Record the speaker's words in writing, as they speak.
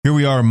Here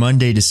we are,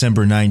 Monday,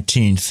 December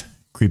 19th,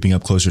 creeping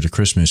up closer to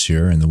Christmas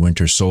here and the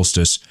winter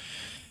solstice.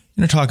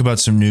 I'm going to talk about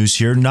some news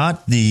here.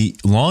 Not the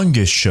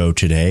longest show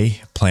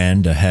today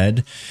planned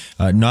ahead.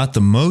 Not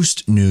the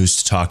most news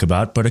to talk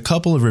about, but a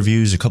couple of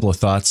reviews, a couple of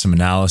thoughts, some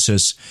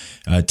analysis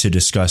to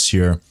discuss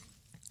here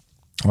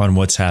on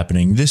what's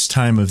happening. This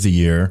time of the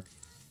year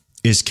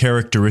is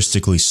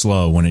characteristically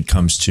slow when it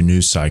comes to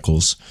news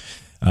cycles,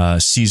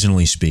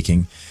 seasonally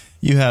speaking.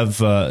 You have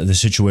the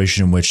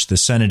situation in which the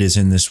Senate is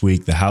in this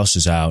week, the House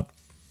is out,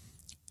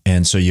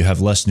 and so you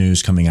have less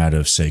news coming out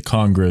of, say,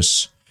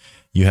 Congress.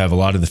 You have a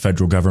lot of the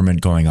federal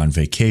government going on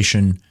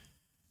vacation,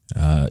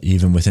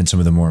 even within some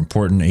of the more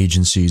important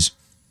agencies.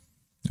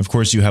 Of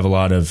course, you have a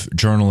lot of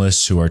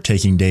journalists who are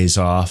taking days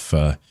off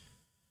to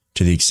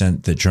the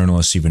extent that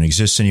journalists even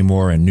exist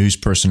anymore, and news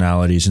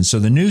personalities. And so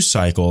the news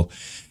cycle,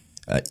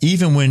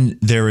 even when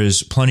there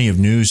is plenty of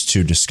news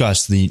to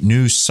discuss, the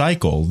news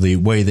cycle, the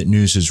way that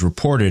news is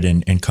reported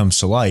and comes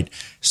to light,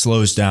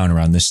 slows down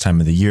around this time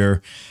of the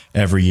year,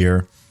 every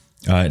year.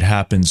 It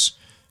happens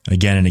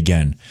again and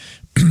again.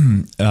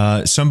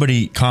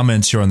 Somebody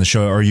comments here on the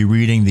show, are you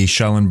reading the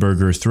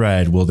Schellenberger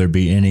thread? Will there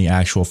be any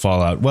actual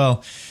fallout?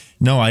 Well,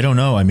 no, I don't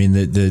know. I mean,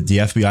 the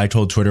FBI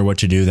told Twitter what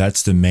to do.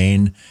 That's the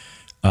main,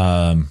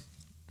 sort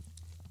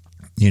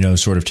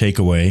of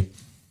takeaway.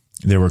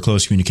 There were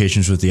close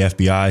communications with the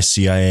FBI,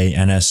 CIA,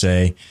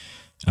 NSA.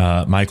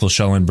 Michael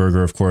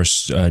Schellenberger, of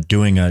course,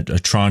 doing a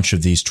tranche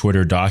of these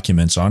Twitter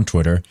documents on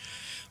Twitter.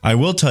 I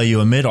will tell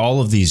you, amid all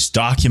of these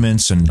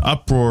documents and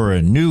uproar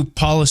and new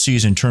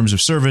policies in terms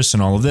of service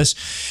and all of this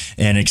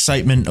and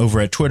excitement over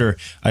at Twitter,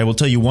 I will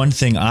tell you one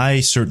thing I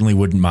certainly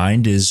wouldn't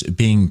mind is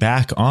being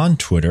back on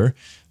Twitter.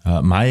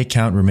 My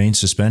account remains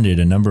suspended.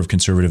 A number of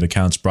conservative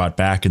accounts brought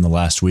back in the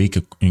last week,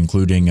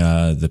 including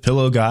the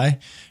Pillow Guy,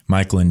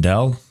 Mike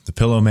Lindell, the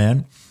Pillow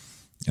Man,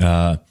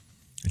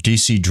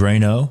 DC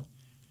Drano,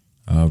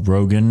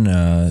 Rogan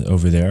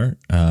over there.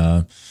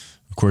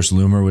 Of course,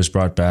 Loomer was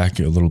brought back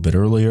a little bit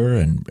earlier,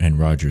 and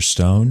Roger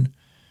Stone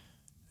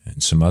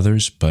and some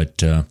others.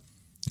 But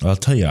I'll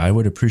tell you, I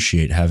would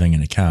appreciate having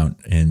an account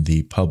in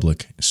the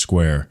public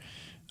square.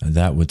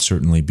 That would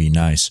certainly be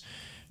nice.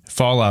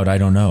 Fallout, I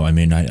don't know. I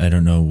mean, I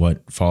don't know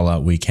what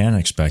fallout we can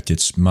expect.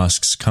 It's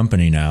Musk's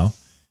company now.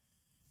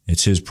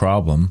 It's his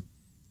problem.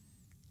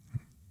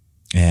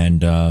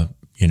 And,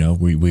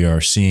 we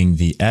are seeing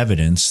the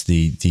evidence,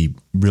 the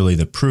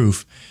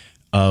proof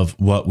of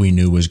what we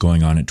knew was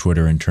going on at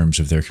Twitter in terms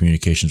of their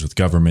communications with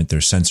government, their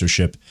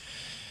censorship,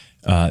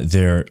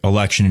 their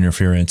election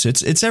interference.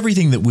 It's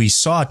everything that we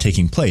saw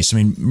taking place. I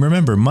mean,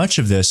 remember, much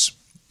of this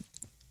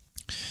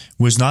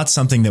was not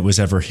something that was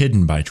ever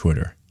hidden by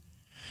Twitter.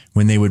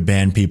 When they would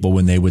ban people,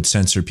 when they would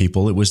censor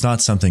people, it was not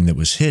something that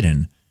was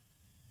hidden.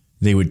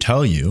 They would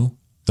tell you,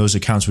 those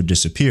accounts would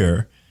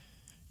disappear.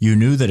 You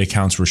knew that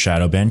accounts were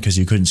shadow banned because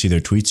you couldn't see their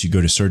tweets. You go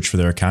to search for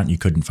their account, you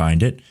couldn't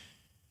find it.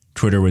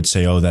 Twitter would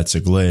say, oh, that's a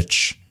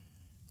glitch.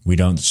 We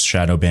don't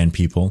shadow ban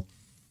people.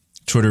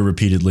 Twitter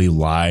repeatedly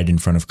lied in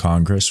front of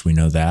Congress. We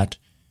know that.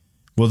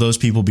 Will those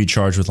people be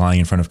charged with lying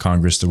in front of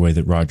Congress the way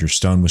that Roger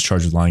Stone was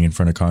charged with lying in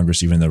front of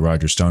Congress, even though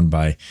Roger Stone,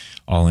 by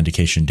all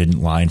indication,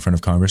 didn't lie in front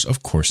of Congress?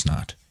 Of course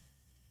not.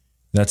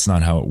 That's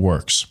not how it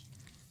works.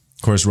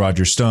 Of course,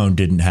 Roger Stone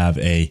didn't have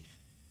the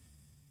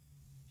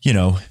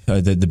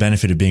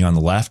benefit of being on the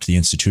left, the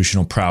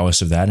institutional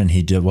prowess of that, and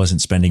he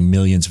wasn't spending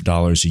millions of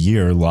dollars a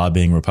year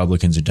lobbying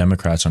Republicans and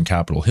Democrats on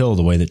Capitol Hill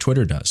the way that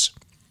Twitter does.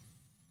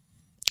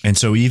 And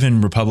so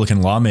even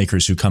Republican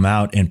lawmakers who come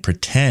out and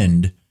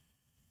pretend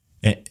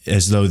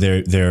as though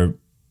they're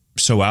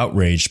so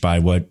outraged by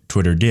what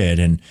Twitter did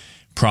and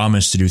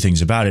promise to do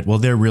things about it, well,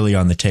 they're really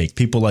on the take.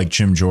 People like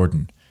Jim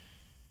Jordan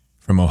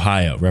from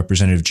Ohio,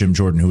 Representative Jim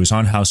Jordan, who was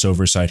on House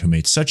Oversight, who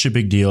made such a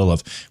big deal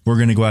of we're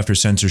going to go after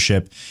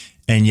censorship,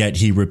 and yet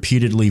he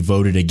repeatedly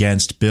voted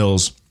against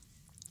bills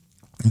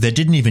that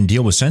didn't even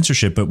deal with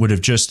censorship, but would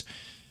have just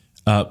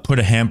put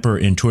a hamper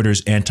in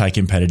Twitter's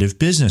anti-competitive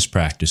business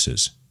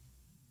practices.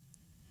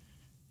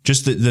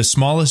 Just the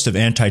smallest of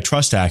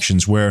antitrust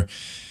actions where,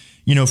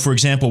 for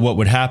example, what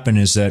would happen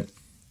is that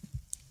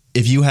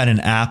if you had an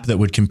app that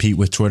would compete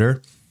with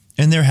Twitter,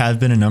 and there have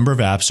been a number of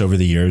apps over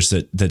the years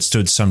that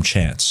stood some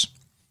chance.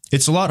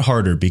 It's a lot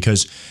harder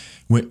because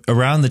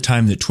around the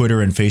time that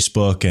Twitter and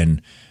Facebook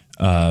and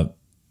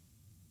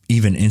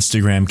even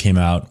Instagram came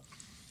out,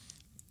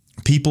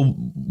 people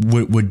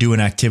would do an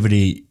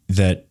activity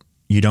that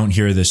you don't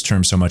hear this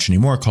term so much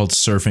anymore called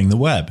surfing the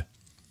web.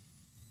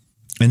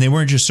 And they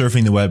weren't just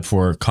surfing the web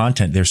for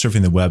content. They're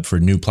surfing the web for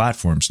new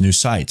platforms, new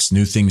sites,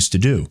 new things to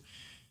do.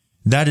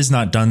 That is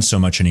not done so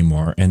much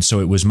anymore. And so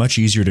it was much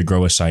easier to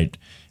grow a site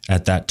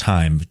at that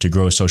time, to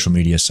grow a social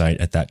media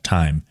site at that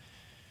time.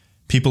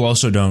 People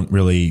also don't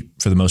really,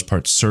 for the most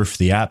part, surf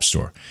the App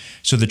Store.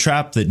 So the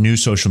trap that new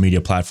social media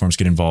platforms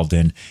get involved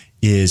in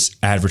is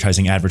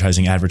advertising,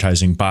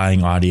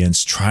 buying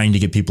audience, trying to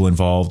get people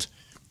involved.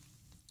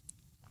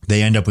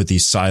 They end up with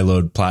these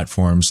siloed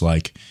platforms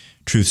like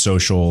Truth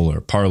Social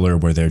or Parler,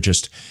 where they're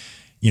just,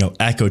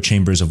 echo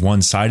chambers of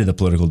one side of the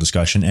political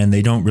discussion, and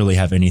they don't really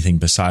have anything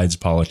besides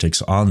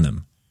politics on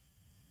them.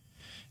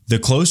 The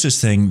closest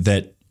thing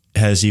that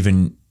has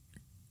even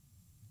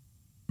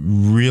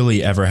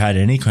really ever had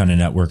any kind of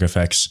network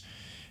effects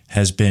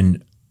has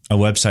been a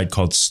website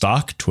called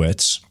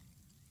StockTwits,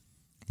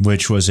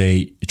 which was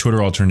a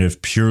Twitter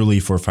alternative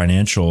purely for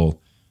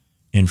financial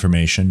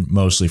information,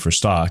 mostly for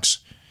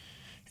stocks.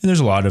 And there's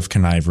a lot of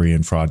connivery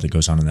and fraud that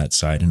goes on that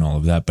site and all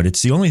of that, but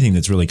it's the only thing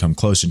that's really come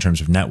close in terms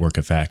of network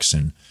effects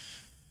and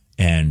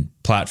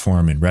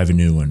platform and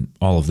revenue and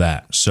all of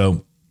that.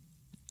 So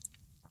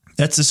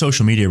that's the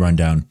social media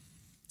rundown.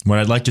 What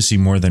I'd like to see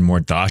more than more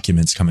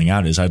documents coming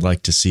out is I'd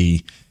like to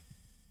see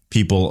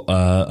people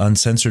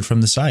uncensored from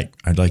the site.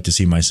 I'd like to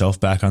see myself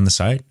back on the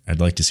site. I'd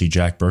like to see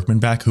Jack Berkman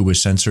back, who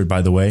was censored,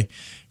 by the way,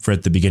 for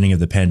at the beginning of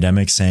the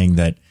pandemic saying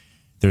that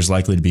there's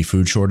likely to be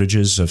food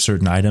shortages of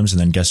certain items. And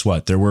then guess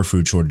what? There were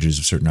food shortages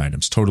of certain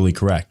items. Totally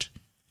correct.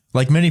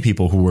 Like many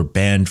people who were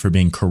banned for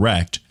being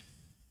correct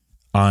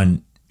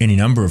on any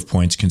number of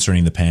points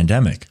concerning the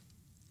pandemic.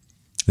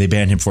 They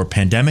banned him for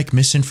pandemic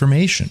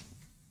misinformation.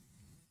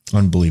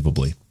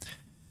 Unbelievably.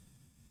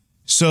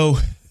 So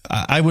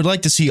I would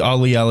like to see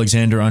Ali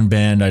Alexander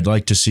unbanned. I'd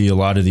like to see a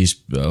lot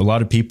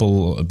of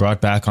people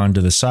brought back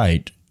onto the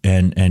site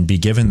and be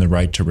given the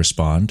right to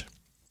respond.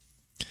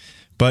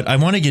 But I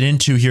want to get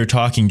into here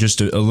talking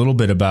just a little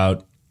bit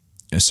about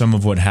some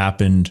of what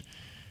happened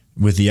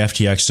with the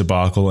FTX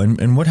debacle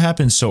and what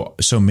happens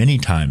so many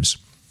times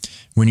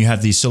when you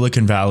have these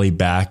Silicon Valley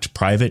backed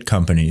private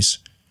companies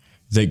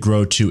that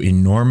grow to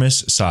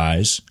enormous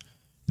size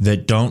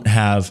that don't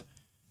have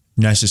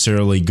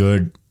necessarily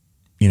good,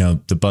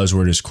 the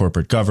buzzword is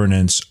corporate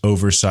governance,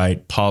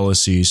 oversight,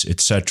 policies,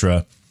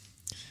 etc.,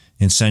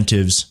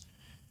 incentives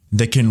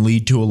that can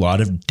lead to a lot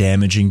of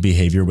damaging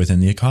behavior within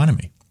the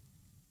economy.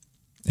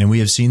 And we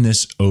have seen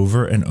this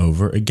over and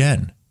over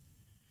again.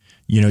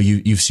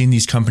 You've seen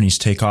these companies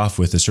take off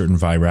with a certain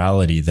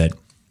virality that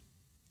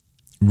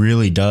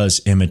really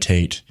does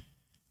imitate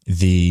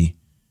the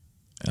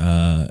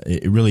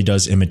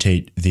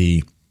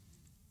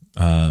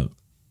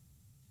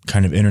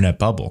kind of internet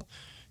bubble,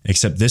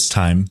 except this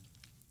time,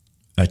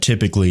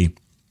 typically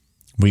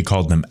we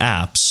called them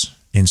apps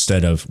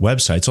instead of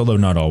websites, although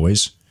not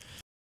always.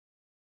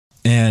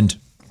 And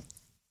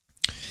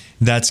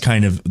that's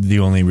kind of the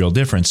only real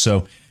difference.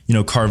 So,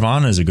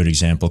 Carvana is a good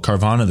example.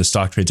 Carvana, the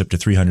stock trades up to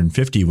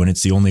 350 when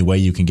it's the only way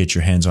you can get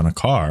your hands on a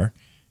car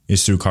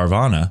is through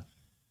Carvana.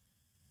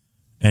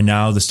 And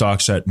now the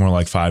stock's at more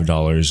like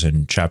 $5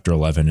 and Chapter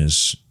 11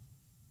 is,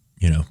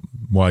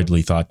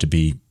 widely thought to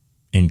be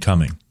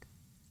incoming.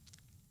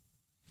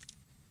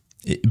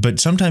 But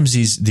sometimes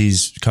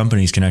these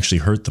companies can actually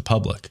hurt the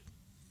public.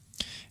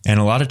 And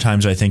a lot of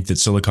times I think that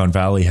Silicon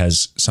Valley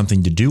has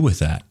something to do with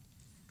that.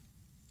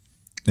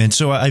 And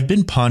so I've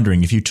been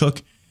pondering, if you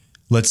took,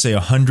 let's say,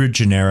 100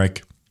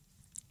 generic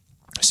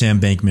Sam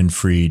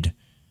Bankman-Fried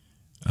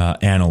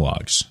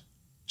analogs.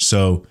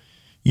 So,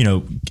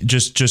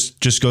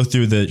 just go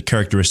through the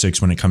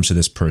characteristics when it comes to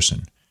this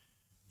person.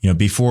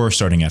 Before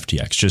starting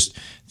FTX, just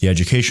the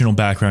educational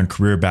background,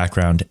 career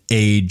background,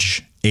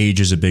 age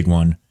is a big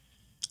one,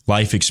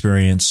 life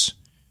experience,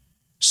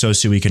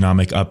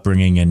 socioeconomic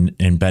upbringing and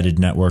embedded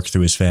network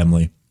through his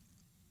family,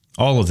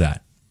 all of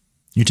that.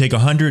 You take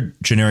 100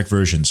 generic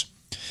versions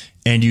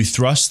and you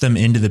thrust them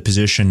into the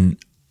position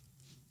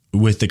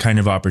with the kind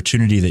of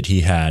opportunity that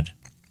he had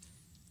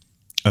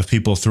of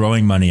people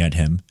throwing money at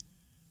him,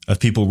 of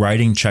people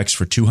writing checks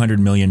for $200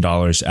 million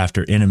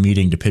after in a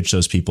meeting to pitch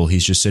those people,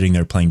 he's just sitting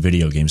there playing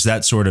video games,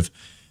 that sort of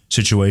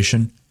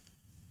situation.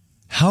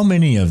 How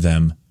many of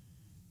them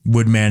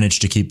would manage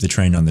to keep the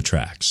train on the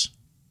tracks?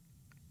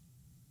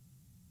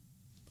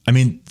 I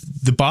mean,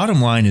 the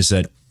bottom line is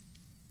that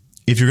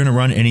if you're going to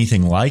run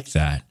anything like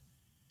that,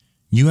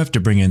 you have to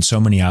bring in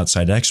so many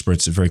outside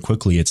experts that very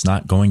quickly it's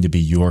not going to be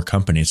your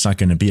company. It's not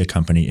going to be a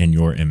company in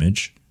your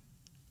image,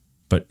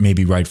 but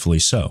maybe rightfully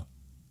so.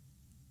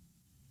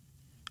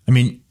 I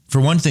mean,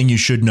 for one thing, you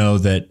should know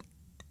that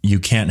you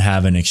can't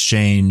have an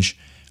exchange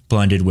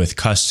blended with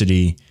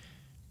custody,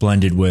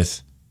 blended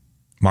with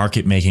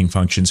market-making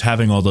functions.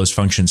 Having all those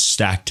functions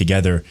stacked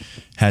together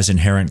has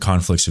inherent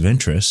conflicts of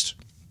interest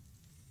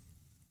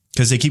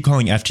because they keep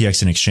calling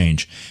FTX an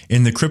exchange.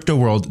 In the crypto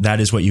world, that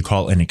is what you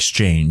call an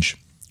exchange.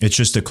 It's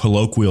just a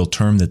colloquial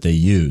term that they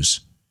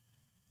use.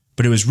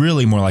 But it was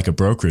really more like a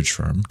brokerage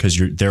firm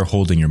because they're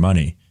holding your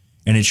money.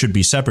 And it should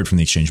be separate from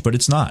the exchange, but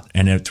it's not.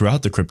 And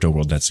throughout the crypto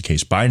world, that's the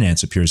case.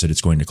 Binance appears that it's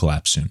going to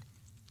collapse soon.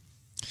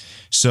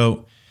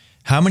 So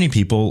how many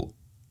people,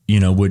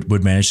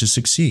 would manage to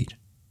succeed?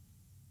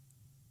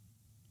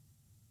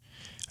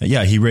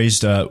 Yeah, he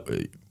raised,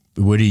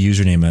 Woody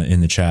username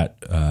in the chat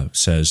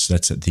says,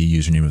 that's the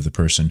username of the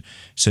person,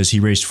 says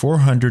he raised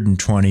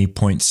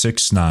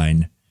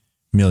 $420.69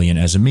 million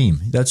as a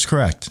meme. That's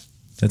correct.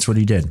 That's what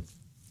he did.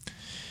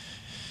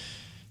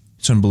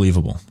 It's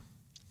unbelievable.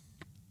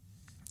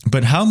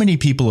 But how many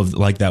people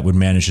like that would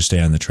manage to stay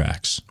on the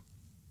tracks?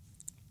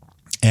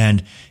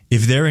 And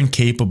if they're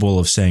incapable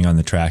of staying on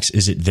the tracks,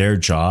 is it their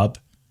job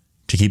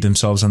to keep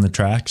themselves on the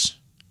tracks?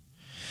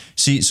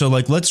 See, so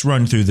like, let's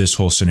run through this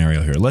whole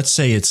scenario here. Let's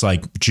say it's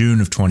like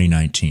June of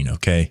 2019,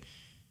 okay?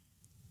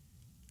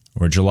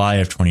 Or July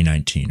of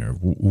 2019, or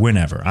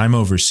whenever. I'm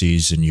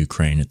overseas in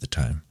Ukraine at the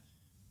time,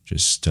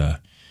 just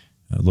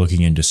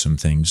looking into some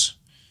things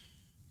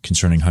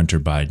concerning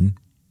Hunter Biden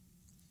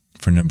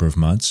for a number of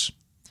months.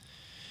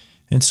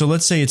 And so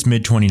let's say it's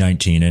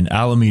mid-2019, and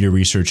Alameda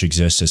Research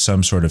exists as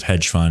some sort of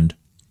hedge fund,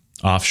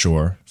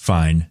 offshore,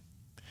 fine.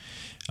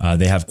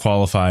 They have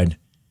qualified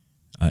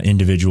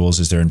individuals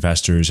as their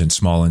investors in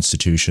small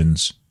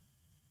institutions,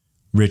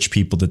 rich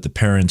people that the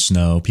parents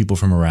know, people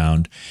from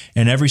around.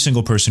 And every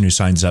single person who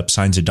signs up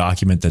signs a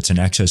document that's in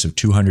excess of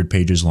 200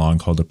 pages long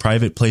called a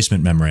private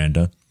placement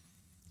memoranda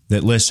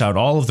that lists out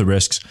all of the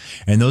risks.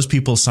 And those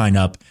people sign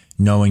up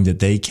knowing that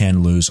they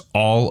can lose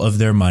all of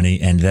their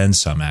money and then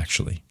some,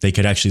 actually. They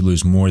could actually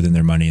lose more than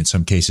their money in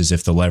some cases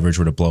if the leverage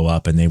were to blow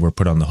up and they were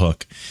put on the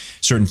hook.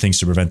 Certain things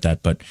to prevent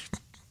that, but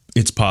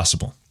it's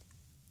possible.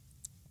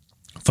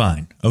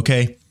 Fine.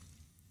 Okay.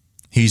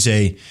 He's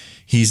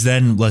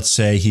then, let's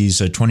say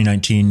he's a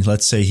 2019,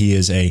 let's say he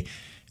is a,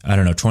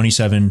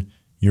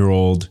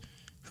 27-year-old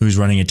who's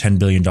running a $10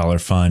 billion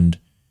fund.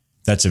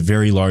 That's a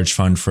very large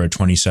fund for a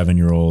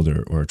 27-year-old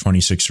or a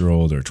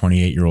 26-year-old or a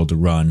 28-year-old to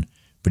run,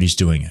 but he's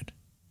doing it.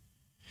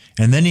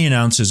 And then he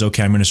announces,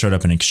 okay, I'm going to start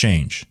up an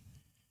exchange.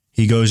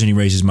 He goes and he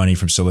raises money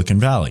from Silicon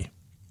Valley.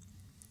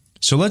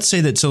 So let's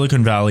say that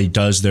Silicon Valley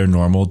does their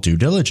normal due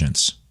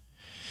diligence.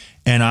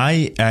 And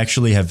I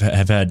actually have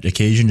had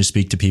occasion to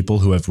speak to people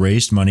who have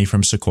raised money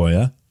from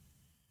Sequoia.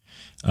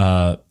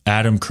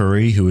 Adam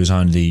Curry, who is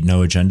on the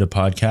No Agenda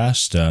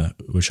podcast,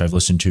 which I've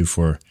listened to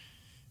for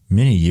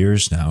many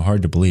years now,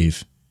 hard to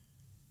believe,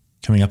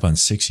 coming up on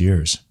 6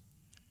 years.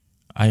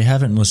 I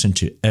haven't listened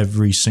to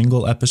every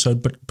single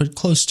episode, but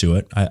close to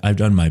it. I've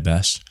done my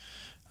best.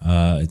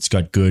 It's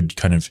got good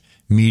kind of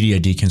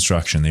media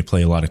deconstruction. They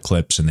play a lot of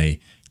clips and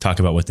they talk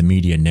about what the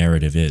media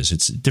narrative is.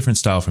 It's a different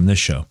style from this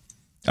show.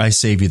 I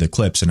save you the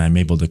clips and I'm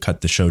able to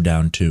cut the show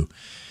down to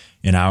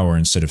an hour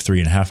instead of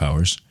 3.5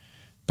 hours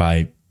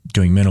by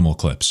doing minimal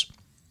clips.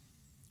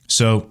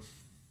 So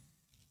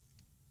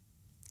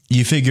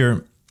you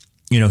figure,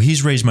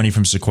 he's raised money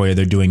from Sequoia.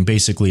 They're doing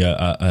basically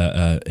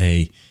a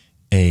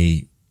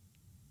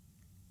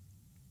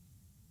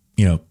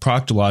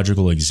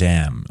proctological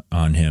exam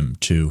on him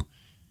to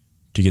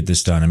get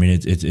this done. I mean,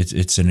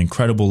 it's an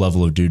incredible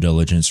level of due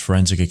diligence,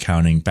 forensic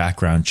accounting,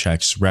 background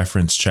checks,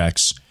 reference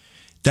checks.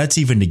 That's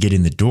even to get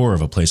in the door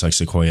of a place like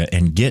Sequoia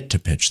and get to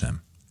pitch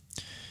them.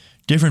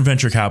 Different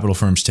venture capital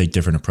firms take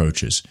different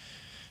approaches.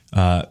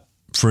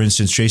 For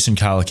instance, Jason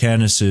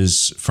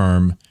Calacanis's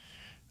firm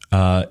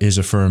is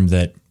a firm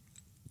that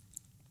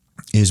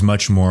is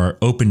much more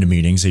open to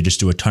meetings. They just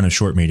do a ton of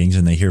short meetings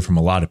and they hear from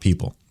a lot of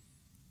people.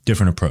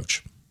 Different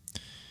approach.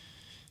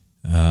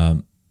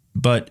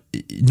 But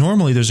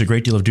normally there's a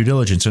great deal of due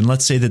diligence. And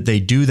let's say that they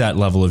do that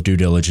level of due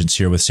diligence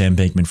here with Sam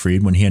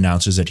Bankman-Fried when he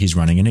announces that he's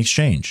running an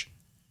exchange.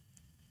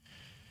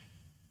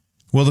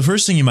 Well, the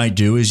first thing you might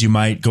do is you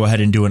might go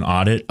ahead and do an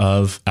audit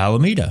of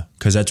Alameda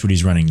because that's what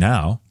he's running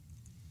now.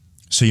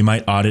 So you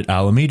might audit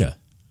Alameda.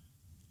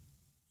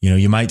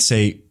 You might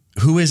say,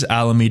 who is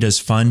Alameda's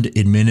fund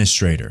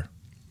administrator?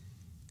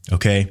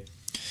 Okay.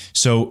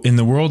 So in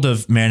the world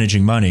of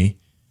managing money,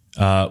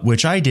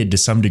 which I did to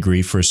some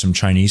degree for some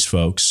Chinese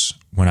folks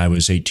when I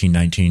was 18,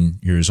 19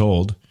 years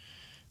old,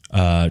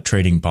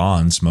 trading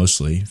bonds,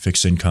 mostly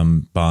fixed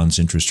income bonds,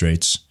 interest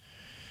rates.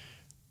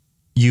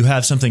 You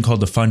have something called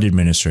the fund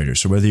administrator.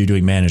 So whether you're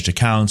doing managed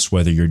accounts,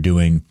 whether you're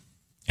doing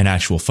an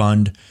actual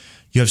fund,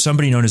 you have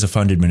somebody known as a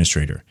fund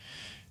administrator.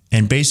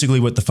 And basically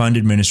what the fund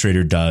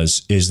administrator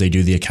does is they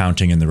do the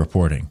accounting and the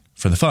reporting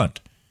for the fund.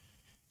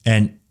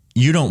 And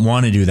you don't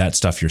want to do that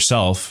stuff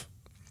yourself,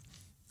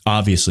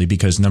 obviously,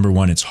 because number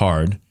one, it's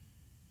hard.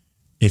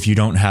 If you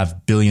don't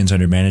have billions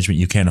under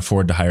management, you can't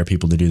afford to hire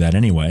people to do that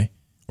anyway,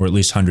 or at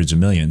least hundreds of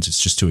millions.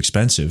 It's just too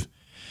expensive.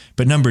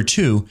 But number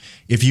two,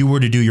 if you were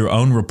to do your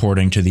own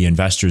reporting to the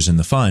investors in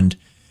the fund,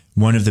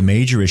 one of the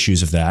major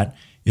issues of that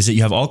is that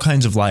you have all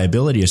kinds of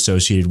liability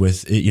associated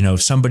with,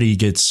 if somebody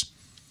gets,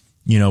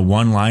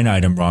 one line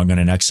item wrong on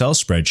an Excel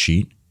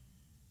spreadsheet,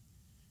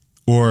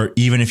 or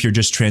even if you're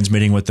just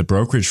transmitting what the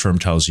brokerage firm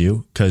tells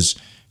you, because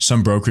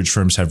some brokerage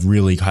firms have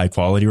really high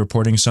quality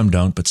reporting, some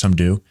don't, but some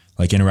do,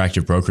 like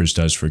Interactive Brokers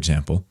does, for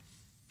example,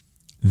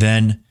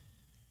 then,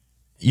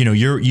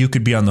 you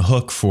could be on the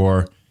hook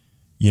for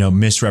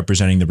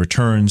misrepresenting the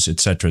returns, et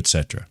cetera, et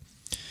cetera.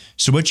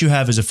 So what you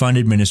have is a fund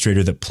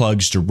administrator that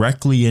plugs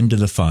directly into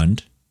the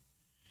fund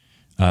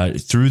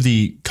through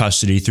the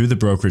custody, through the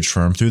brokerage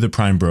firm, through the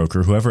prime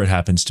broker, whoever it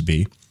happens to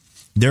be.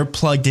 They're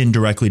plugged in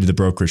directly to the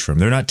brokerage firm.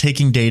 They're not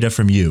taking data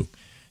from you.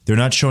 They're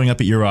not showing up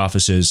at your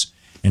offices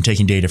and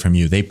taking data from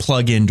you. They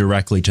plug in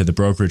directly to the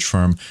brokerage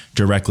firm,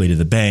 directly to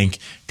the bank,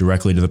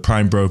 directly to the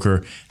prime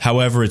broker,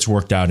 however it's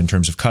worked out in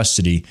terms of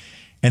custody,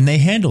 and they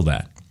handle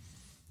that.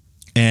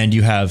 And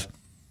you have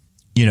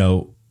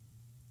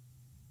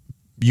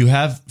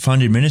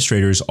fund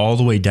administrators all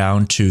the way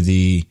down to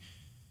the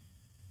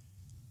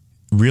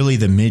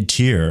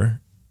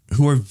mid-tier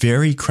who are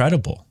very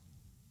credible.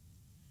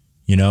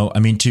 I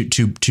mean,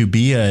 to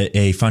be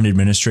a fund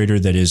administrator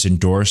that is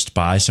endorsed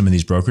by some of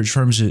these brokerage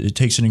firms, it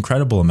takes an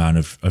incredible amount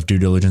of due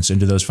diligence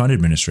into those fund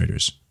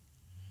administrators.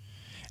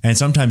 And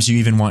sometimes you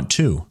even want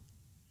two.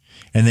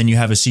 And then you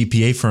have a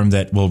CPA firm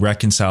that will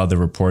reconcile the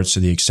reports to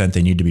the extent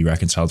they need to be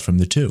reconciled from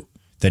the two.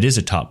 That is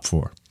a top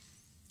four.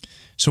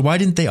 So why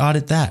didn't they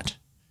audit that?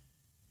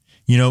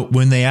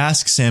 When they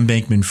ask Sam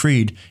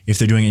Bankman-Fried if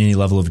they're doing any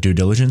level of due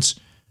diligence,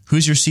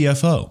 who's your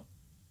CFO?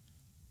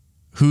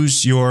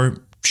 Who's your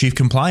chief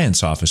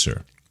compliance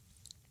officer?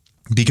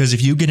 Because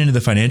if you get into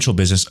the financial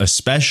business,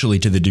 especially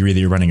to the degree that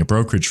you're running a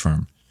brokerage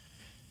firm,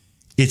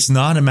 it's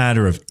not a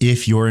matter of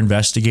if you're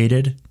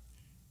investigated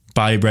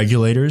by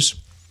regulators.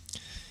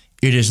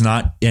 It is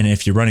not, and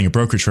if you're running a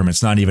brokerage firm,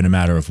 it's not even a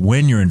matter of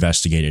when you're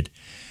investigated.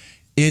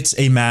 It's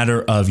a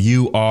matter of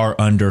you are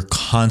under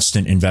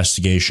constant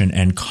investigation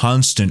and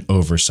constant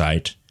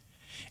oversight,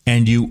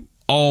 and you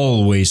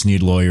always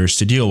need lawyers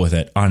to deal with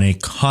it on a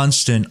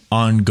constant,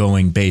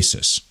 ongoing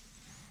basis.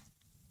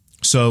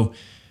 So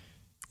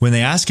when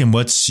they ask him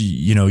what's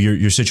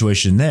your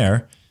situation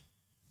there,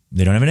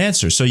 they don't have an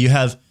answer. So you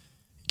have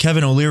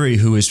Kevin O'Leary,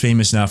 who is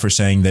famous now for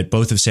saying that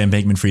both of Sam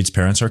Bankman-Fried's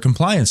parents are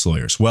compliance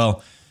lawyers.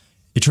 Well,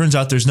 it turns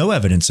out there's no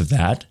evidence of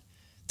that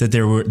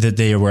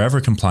they were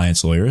ever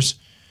compliance lawyers.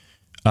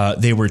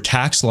 They were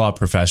tax law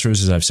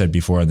professors, as I've said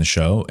before on the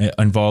show,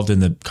 involved in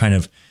the kind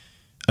of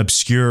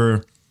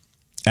obscure,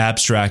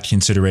 abstract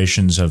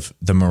considerations of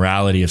the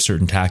morality of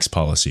certain tax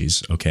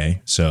policies.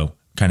 Okay, so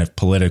kind of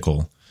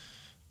the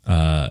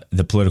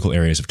political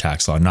areas of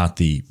tax law, not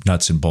the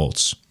nuts and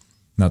bolts,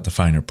 not the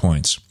finer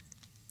points.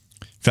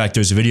 In fact,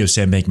 there's a video of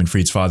Sam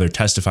Bankman-Fried's father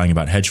testifying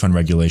about hedge fund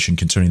regulation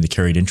concerning the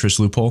carried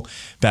interest loophole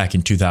back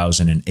in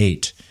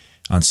 2008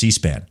 on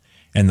C-SPAN.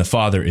 And the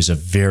father is a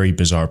very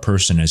bizarre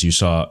person, as you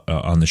saw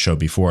on the show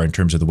before, in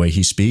terms of the way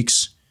he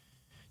speaks.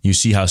 You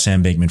see how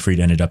Sam Bankman-Fried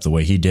ended up the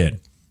way he did.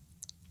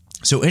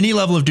 So any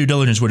level of due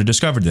diligence would have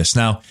discovered this.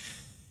 Now,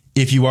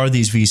 if you are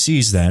these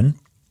VCs, then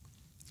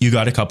you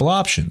got a couple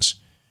options.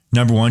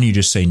 Number one, you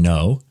just say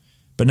no.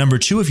 But number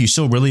two, if you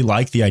still really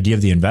like the idea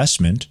of the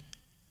investment,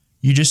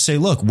 you just say,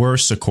 look, we're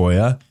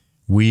Sequoia.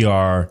 We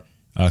are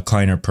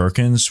Kleiner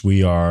Perkins.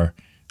 We are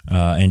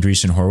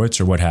Andreessen Horowitz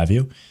or what have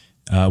you.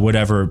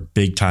 Whatever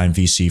big time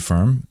VC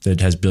firm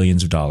that has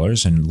billions of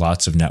dollars and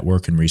lots of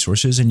network and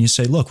resources. And you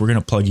say, look, we're going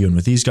to plug you in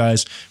with these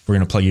guys. We're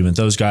going to plug you in with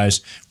those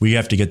guys. We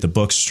have to get the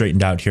books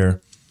straightened out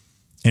here.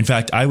 In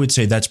fact, I would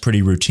say that's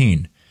pretty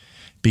routine,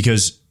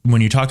 because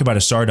when you talk about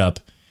a startup,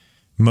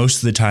 most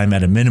of the time,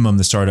 at a minimum,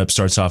 the startup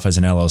starts off as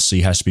an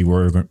LLC, has to be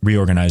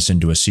reorganized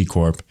into a C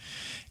Corp.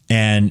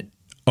 And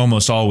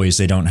almost always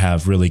they don't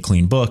have really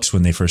clean books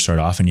when they first start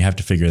off, and you have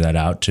to figure that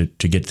out to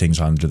get things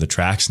onto the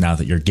tracks now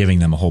that you're giving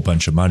them a whole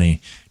bunch of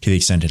money to the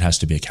extent it has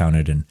to be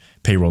accounted and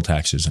payroll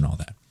taxes and all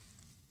that.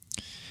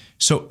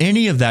 So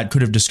any of that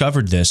could have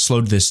discovered this,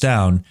 slowed this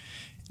down,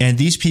 and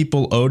these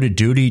people owed a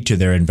duty to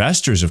their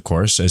investors, of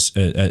course, as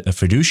a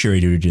fiduciary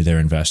duty to their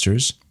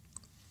investors.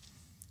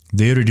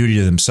 They owed a duty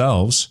to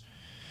themselves.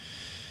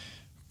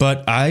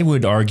 But I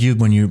would argue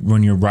when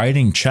you're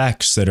writing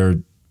checks that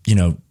are,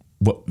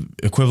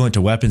 equivalent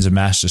to weapons of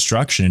mass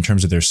destruction in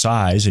terms of their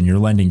size, and you're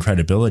lending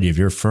credibility of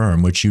your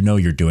firm, which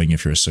you're doing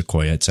if you're a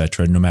Sequoia, et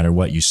cetera, no matter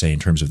what you say in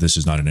terms of this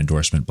is not an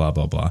endorsement, blah,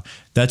 blah, blah.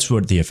 That's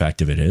what the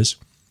effect of it is.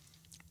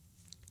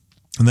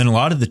 And then a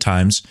lot of the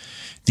times,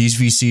 these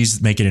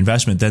VCs make an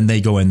investment, then they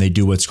go and they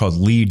do what's called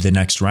lead the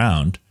next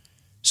round.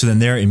 So then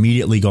they're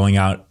immediately going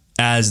out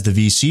as the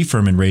VC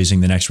firm and raising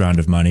the next round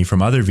of money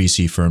from other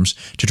VC firms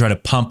to try to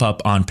pump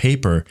up on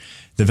paper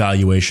the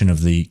valuation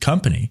of the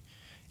company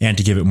and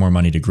to give it more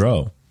money to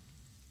grow.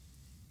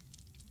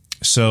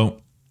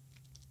 So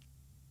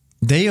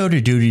they owed a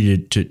duty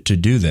to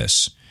do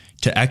this,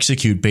 to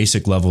execute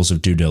basic levels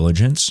of due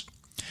diligence.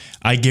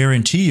 I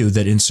guarantee you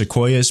that in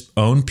Sequoia's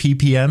own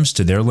PPMs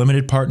to their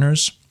limited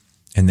partners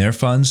and their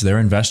funds, their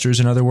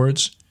investors, in other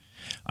words,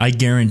 I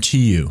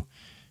guarantee you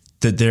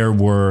that there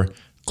were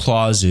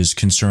clauses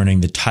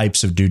concerning the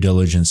types of due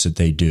diligence that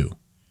they do.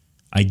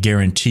 I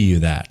guarantee you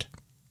that.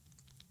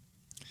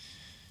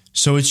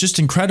 So it's just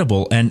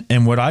incredible.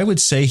 And what I would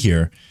say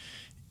here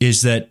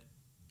is that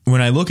when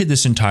I look at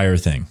this entire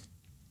thing,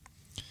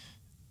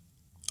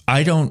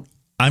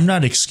 I'm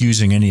not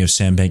excusing any of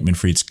Sam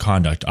Bankman-Fried's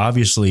conduct.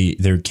 Obviously,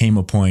 there came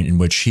a point in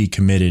which he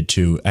committed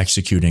to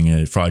executing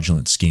a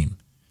fraudulent scheme.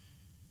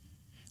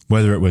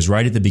 Whether it was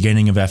right at the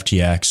beginning of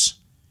FTX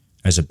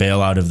as a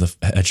bailout of the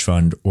hedge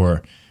fund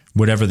or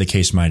whatever the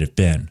case might have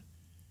been,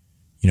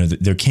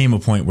 there came a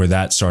point where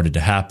that started to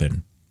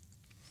happen.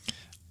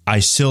 I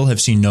still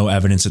have seen no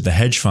evidence that the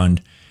hedge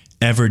fund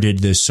ever did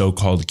this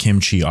so-called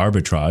kimchi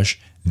arbitrage.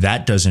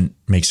 That doesn't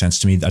make sense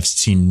to me. I've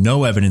seen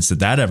no evidence that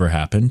that ever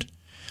happened.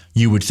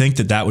 You would think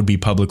that that would be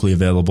publicly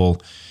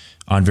available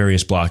on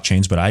various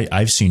blockchains, but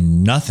I've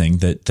seen nothing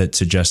that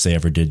suggests they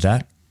ever did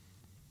that.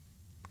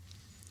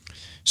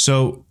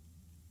 So,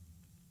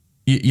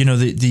 the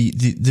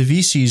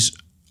VCs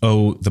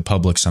owe the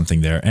public something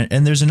there.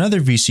 And there's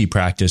another VC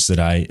practice that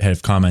I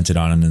have commented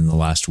on in the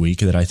last week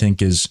that I think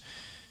is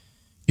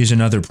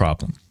another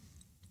problem.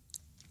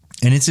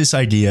 And it's this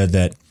idea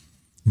that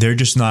they're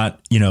just not,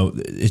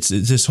 it's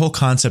this whole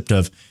concept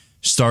of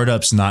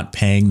startups not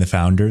paying the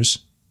founders.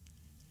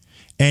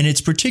 And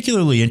it's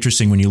particularly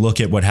interesting when you look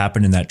at what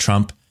happened in that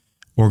Trump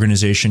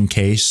organization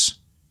case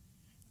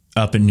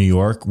up in New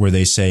York, where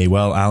they say,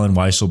 well, Alan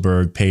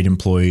Weisselberg paid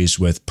employees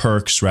with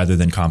perks rather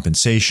than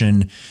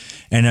compensation.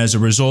 And as a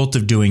result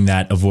of doing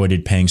that,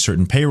 avoided paying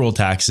certain payroll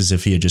taxes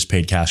if he had just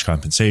paid cash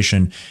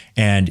compensation.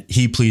 And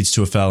he pleads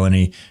to a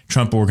felony.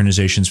 Trump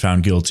organization's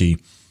found guilty.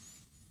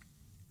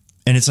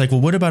 And it's like,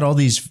 well, what about all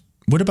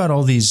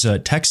these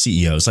tech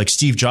CEOs? Like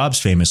Steve Jobs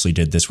famously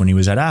did this when he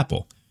was at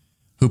Apple,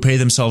 who pay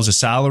themselves a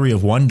salary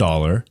of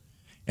 $1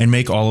 and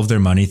make all of their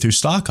money through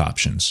stock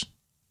options.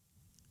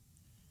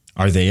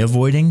 Are they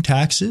avoiding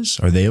taxes?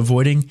 Are they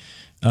avoiding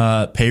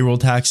payroll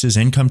taxes,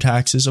 income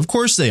taxes? Of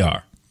course they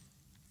are.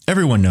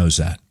 Everyone knows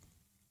that.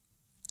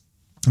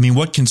 I mean,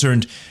 what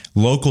concerned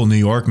local New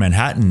York,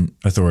 Manhattan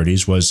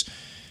authorities was,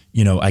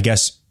 I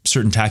guess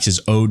certain taxes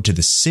owed to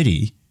the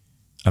city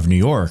of New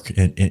York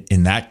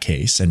in that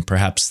case, and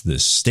perhaps the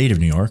state of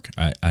New York,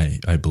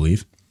 I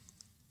believe.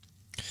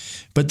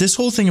 But this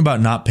whole thing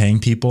about not paying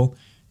people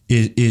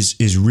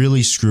is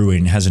really screwy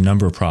and has a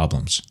number of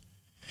problems.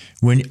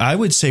 I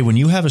would say when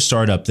you have a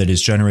startup that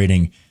is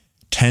generating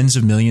tens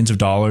of millions of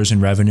dollars in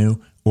revenue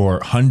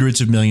or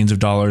hundreds of millions of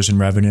dollars in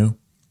revenue,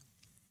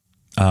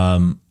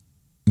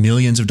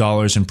 millions of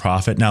dollars in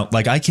profit. Now,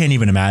 like I can't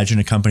even imagine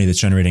a company that's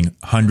generating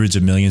hundreds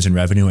of millions in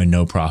revenue and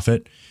no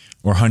profit,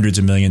 or hundreds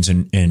of millions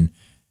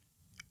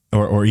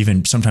or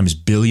even sometimes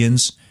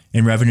billions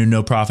in revenue,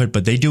 no profit,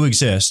 but they do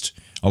exist.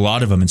 A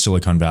lot of them in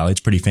Silicon Valley. It's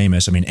pretty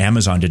famous. I mean,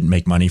 Amazon didn't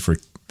make money for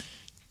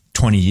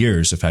 20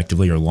 years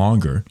effectively or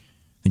longer.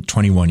 I think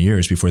 21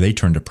 years before they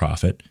turned a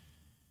profit.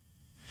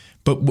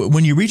 But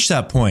when you reach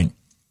that point,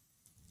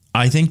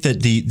 I think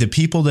that the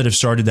people that have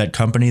started that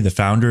company, the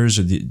founders,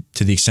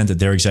 to the extent that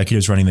they're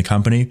executives running the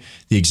company,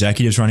 the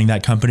executives running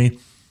that company,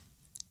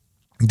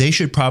 they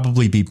should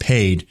probably be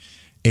paid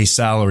a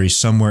salary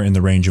somewhere in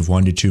the range of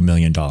 $1 to $2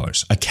 million,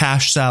 a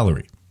cash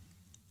salary.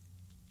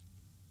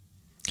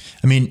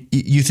 I mean,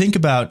 you think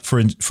about,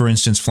 for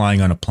instance,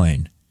 flying on a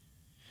plane.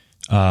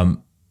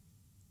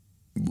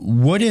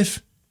 What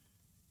if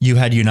you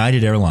had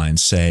United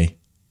Airlines say,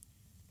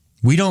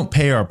 we don't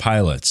pay our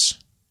pilots,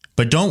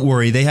 but don't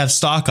worry, they have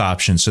stock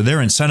options, so they're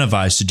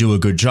incentivized to do a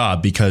good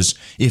job because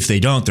if they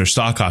don't, their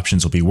stock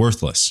options will be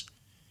worthless.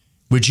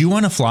 Would you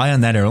want to fly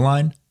on that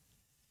airline?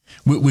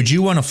 Would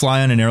you want to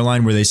fly on an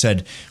airline where they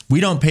said, we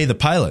don't pay the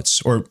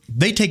pilots, or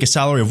they take a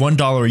salary of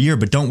 $1 a year,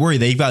 but don't worry,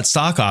 they've got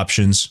stock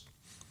options?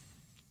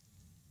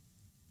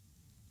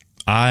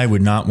 I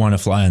would not want to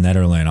fly on that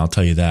airline, I'll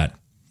tell you that.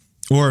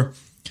 Or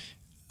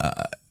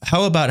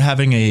how about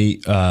having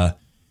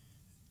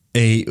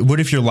what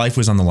if your life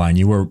was on the line?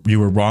 You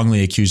were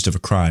wrongly accused of a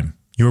crime.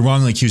 You were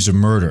wrongly accused of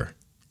murder,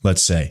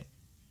 let's say.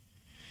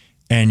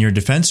 And your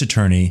defense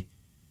attorney,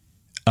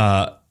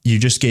 you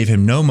just gave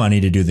him no money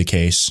to do the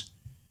case.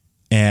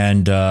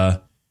 And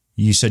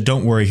you said,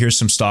 don't worry, here's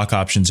some stock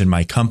options in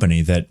my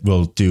company that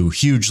will do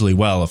hugely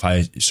well if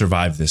I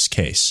survive this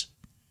case.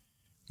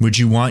 Would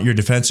you want your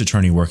defense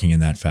attorney working in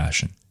that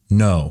fashion?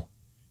 No,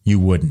 you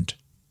wouldn't.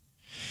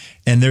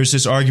 And there's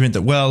this argument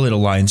that, well, it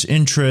aligns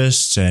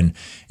interests and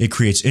it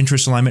creates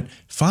interest alignment.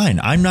 Fine,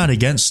 I'm not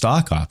against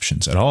stock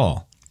options at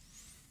all.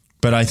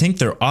 But I think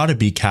there ought to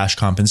be cash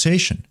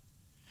compensation.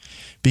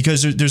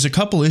 Because there's a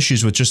couple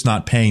issues with just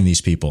not paying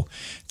these people.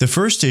 The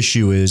first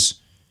issue is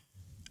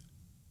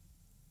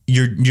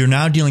you're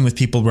now dealing with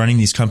people running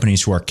these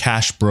companies who are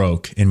cash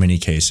broke in many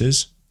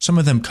cases. Some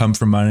of them come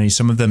from money.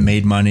 Some of them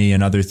made money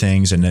and other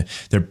things.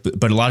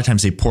 But a lot of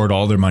times they poured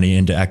all their money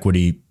into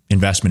equity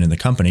investment in the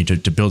company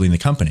to building the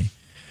company.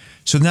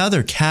 So now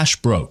they're cash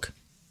broke.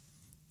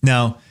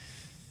 Now,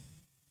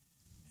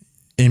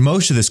 in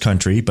most of this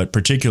country, but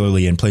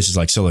particularly in places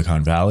like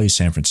Silicon Valley,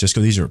 San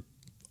Francisco, these are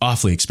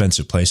awfully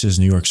expensive places,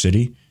 New York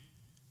City,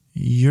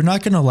 you're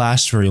not going to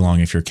last very long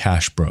if you're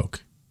cash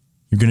broke.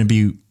 You're going to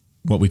be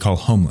what we call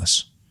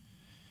homeless.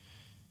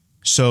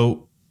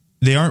 So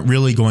they aren't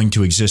really going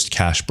to exist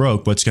cash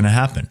broke. What's going to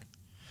happen?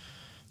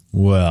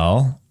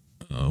 Well,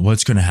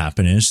 what's going to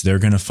happen is they're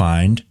going to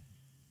find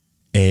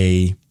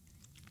a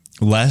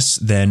less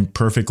than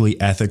perfectly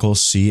ethical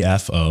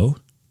CFO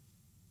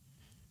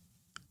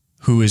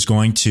who is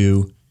going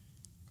to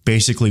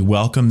basically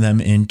welcome them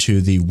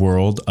into the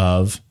world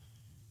of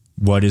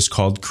what is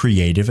called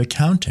creative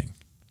accounting.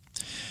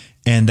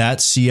 And that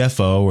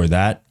CFO or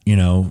that,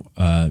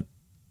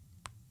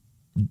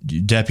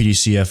 deputy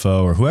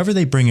CFO or whoever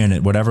they bring in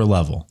at whatever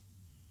level,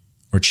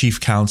 or chief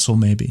counsel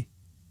maybe,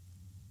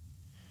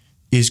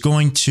 is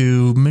going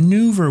to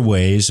maneuver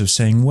ways of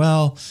saying,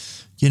 well,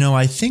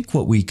 I think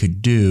what we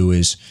could do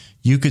is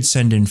you could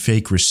send in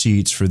fake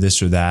receipts for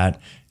this or that,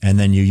 and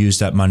then you use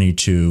that money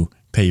to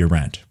pay your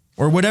rent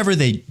or whatever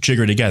they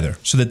jigger together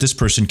so that this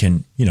person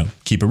can,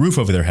 keep a roof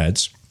over their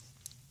heads.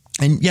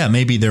 And yeah,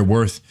 maybe they're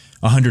worth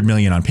 $100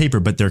 million on paper,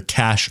 but they're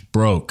cash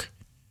broke.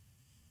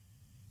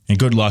 And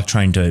good luck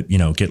trying to,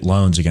 get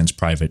loans against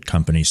private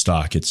company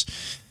stock. It's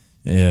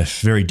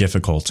very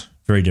difficult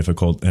very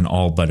difficult in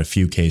all but a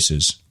few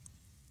cases.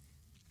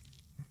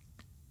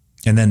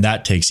 And then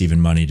that takes even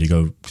money to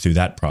go through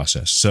that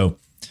process. So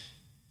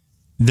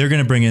they're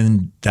going to bring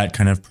in that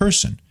kind of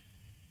person.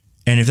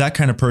 And if that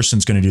kind of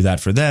person's going to do that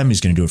for them,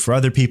 he's going to do it for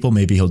other people.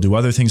 Maybe he'll do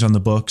other things on the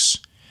books.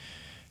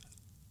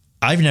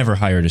 I've never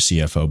hired a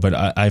CFO, but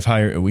I've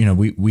hired,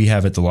 we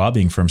have at the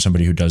lobbying firm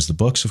somebody who does the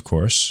books, of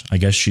course. I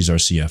guess she's our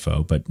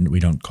CFO, but we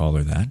don't call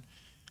her that.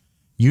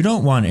 You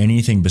don't want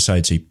anything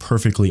besides a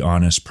perfectly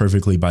honest,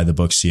 perfectly by the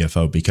book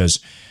CFO, because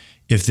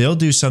if they'll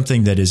do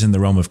something that is in the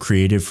realm of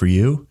creative for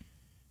you,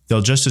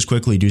 they'll just as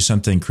quickly do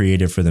something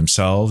creative for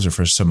themselves or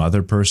for some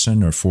other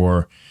person or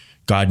for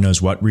God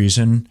knows what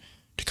reason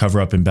to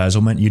cover up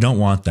embezzlement. You don't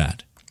want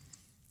that.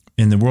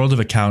 In the world of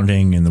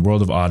accounting, in the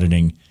world of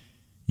auditing,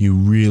 you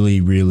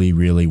really, really,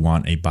 really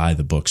want a by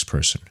the books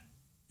person.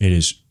 It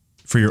is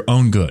for your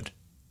own good.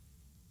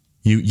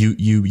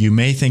 You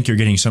may think you're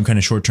getting some kind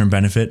of short-term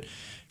benefit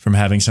from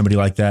having somebody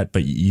like that,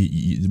 but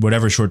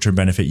whatever short-term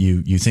benefit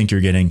you think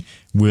you're getting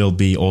will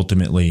be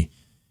ultimately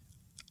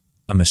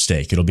a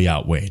mistake. It'll be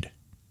outweighed.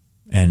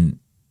 And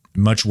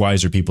much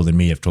wiser people than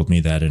me have told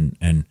me that,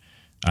 and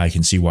I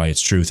can see why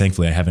it's true.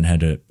 Thankfully, I haven't had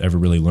to ever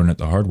really learn it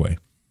the hard way.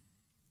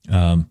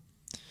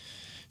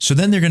 So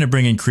then they're going to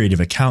bring in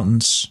creative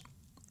accountants.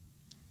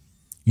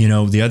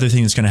 The other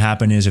thing that's going to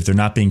happen is if they're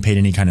not being paid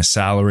any kind of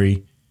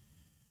salary,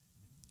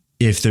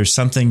 if there's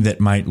something that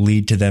might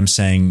lead to them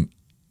saying,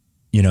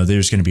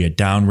 there's going to be a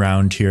down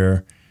round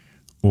here,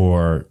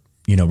 or,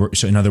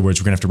 so in other words,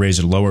 we're going to have to raise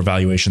a lower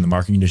valuation. The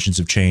market conditions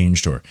have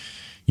changed, or,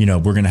 we're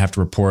going to have to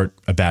report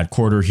a bad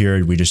quarter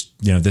here. We just,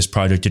 this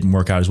project didn't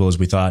work out as well as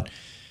we thought.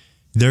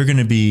 They're going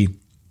to be,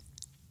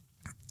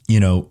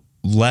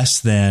 less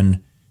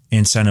than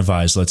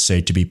incentivized, let's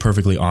say, to be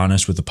perfectly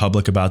honest with the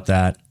public about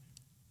that.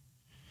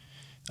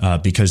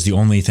 Because the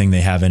only thing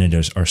they have in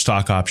it are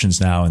stock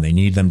options now, and they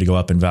need them to go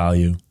up in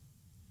value.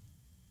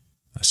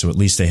 So at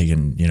least they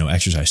can,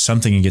 exercise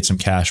something and get some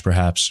cash,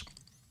 perhaps.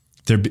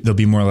 They'll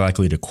be more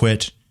likely to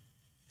quit.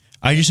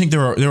 I just think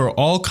there are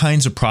all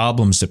kinds of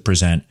problems that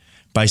present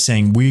by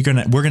saying we're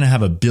gonna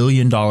have $1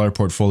 billion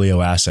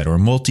portfolio asset or a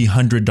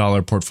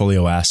multi-$100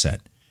 portfolio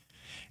asset,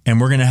 and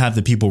we're gonna have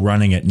the people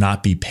running it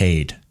not be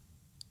paid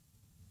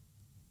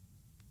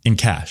in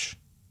cash.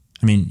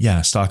 I mean,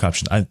 yeah, stock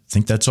options. I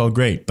think that's all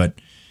great, but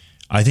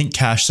I think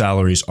cash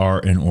salaries are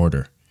in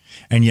order.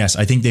 And yes,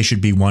 I think they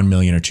should be $1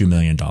 million or $2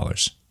 million.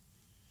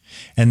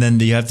 And then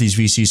you have these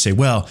VCs say,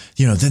 well,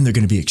 then they're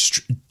going to be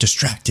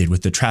distracted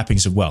with the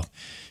trappings of wealth.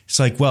 It's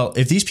like, well,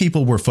 if these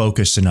people were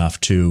focused enough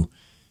to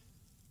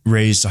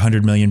raise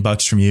 $100 million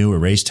from you or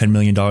raise $10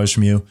 million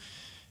from you,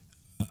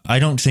 I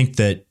don't think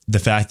that the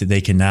fact that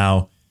they can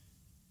now,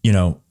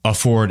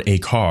 afford a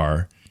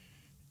car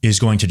is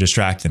going to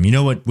distract them. You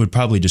know what would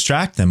probably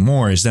distract them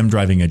more is them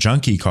driving a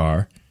junky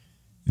car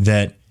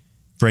that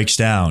breaks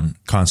down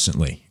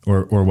constantly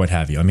or what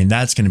have you. I mean,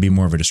 that's going to be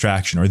more of a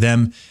distraction, or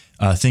them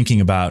thinking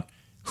about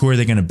who are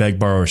they going to beg,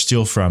 borrow, or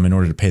steal from in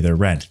order to pay their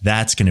rent.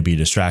 That's going to be a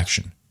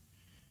distraction.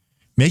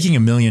 Making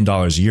 $1 million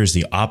a year is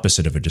the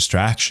opposite of a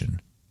distraction.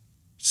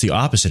 It's the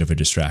opposite of a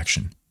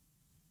distraction.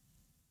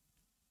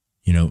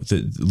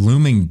 The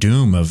looming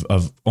doom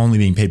of only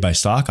being paid by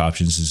stock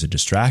options is a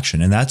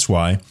distraction. And that's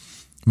why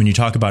when you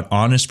talk about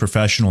honest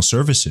professional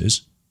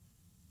services,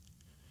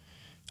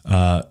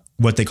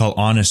 what they call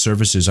honest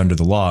services under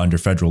the law, under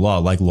federal law,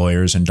 like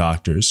lawyers and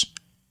doctors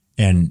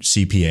and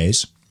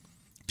CPAs,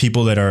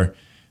 people that are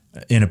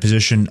in a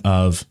position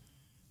of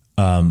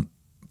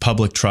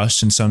public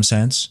trust in some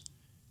sense,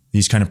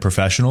 these kind of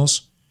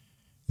professionals,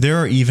 there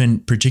are even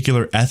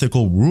particular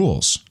ethical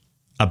rules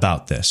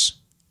about this.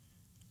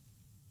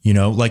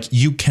 Like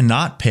you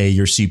cannot pay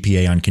your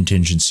CPA on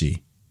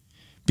contingency,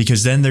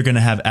 because then they're going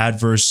to have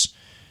adverse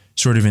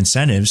sort of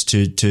incentives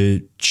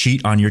to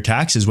cheat on your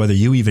taxes, whether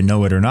you even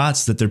know it or not,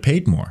 so that they're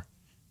paid more.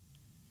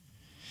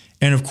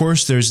 And of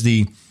course, there's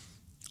the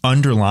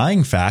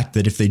underlying fact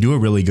that if they do a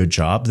really good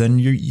job, then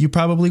you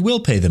probably will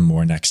pay them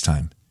more next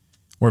time,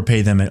 or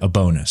pay them a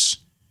bonus.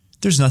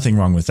 There's nothing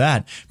wrong with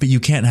that, but you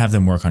can't have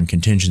them work on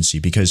contingency,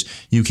 because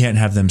you can't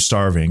have them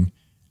starving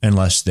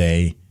unless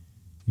they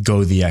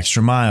go the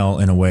extra mile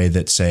in a way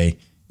that, say,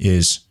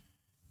 is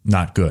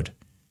not good.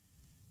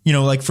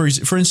 Like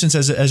for instance,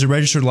 as a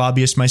registered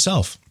lobbyist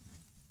myself,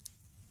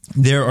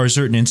 there are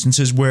certain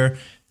instances where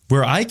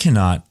I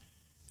cannot,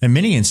 and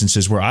many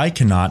instances where I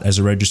cannot, as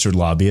a registered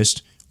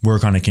lobbyist,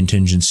 work on a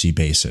contingency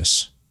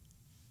basis.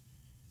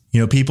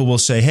 People will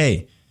say,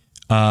 hey,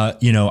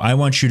 I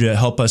want you to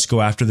help us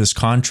go after this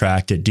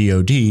contract at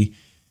DOD,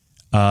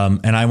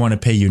 and I want to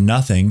pay you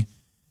nothing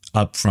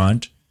up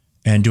front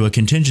and do a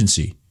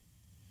contingency.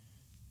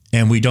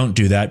 And we don't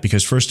do that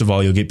because, first of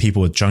all, you'll get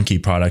people with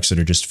junky products that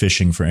are just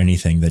fishing for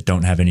anything, that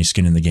don't have any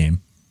skin in the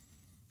game.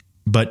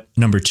 But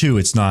number two,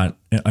 it's not,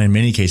 in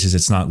many cases,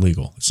 it's not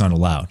legal. It's not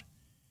allowed.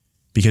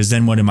 Because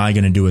then what am I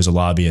going to do as a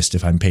lobbyist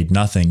if I'm paid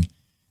nothing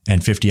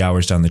and 50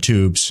 hours down the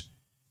tubes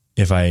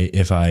if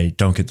I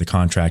don't get the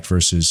contract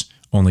versus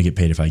only get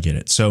paid if I get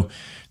it? So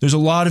there's a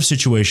lot of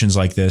situations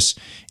like this.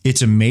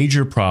 It's a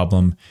major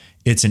problem.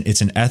 It's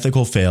an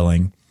ethical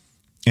failing.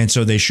 And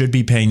so they should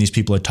be paying these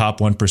people a top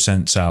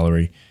 1%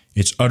 salary.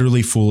 It's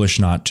utterly foolish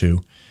not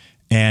to.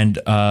 And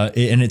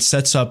it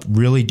sets up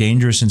really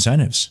dangerous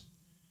incentives.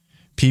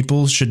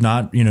 People should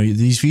not,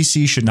 these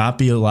VCs should not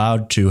be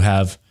allowed to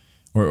have,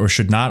 or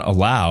should not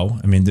allow,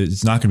 I mean,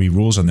 there's not going to be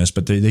rules on this,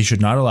 but they should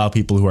not allow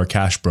people who are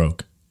cash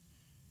broke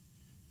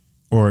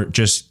or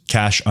just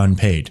cash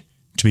unpaid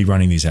to be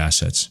running these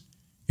assets.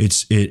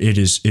 It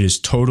is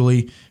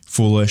totally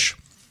foolish.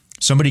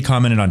 Somebody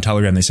commented on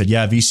Telegram. They said,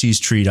 yeah,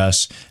 VCs treat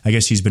us. I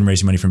guess he's been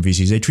raising money from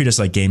VCs. They treat us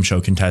like game show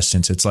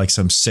contestants. It's like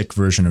some sick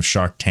version of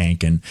Shark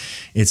Tank, and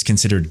it's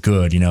considered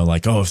good,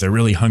 like, oh, if they're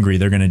really hungry,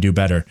 they're going to do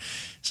better.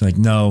 It's like,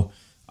 no,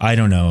 I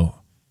don't know.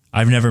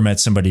 I've never met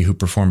somebody who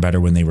performed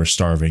better when they were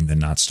starving than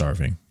not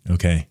starving.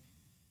 Okay.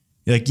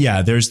 Like,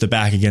 yeah, there's the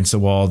back against the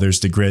wall. There's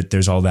the grit.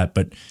 There's all that.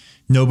 But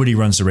nobody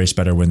runs the race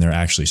better when they're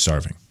actually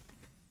starving.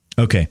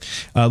 Okay.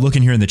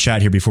 Looking here in the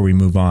chat here before we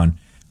move on.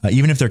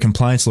 Even if they're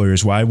compliance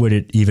lawyers, why would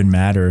it even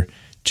matter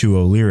to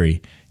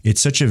O'Leary? It's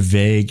such a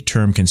vague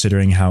term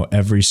considering how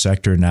every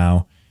sector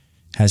now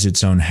has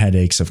its own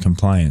headaches of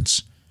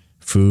compliance.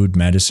 Food,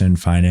 medicine,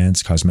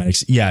 finance,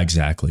 cosmetics. Yeah,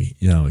 exactly.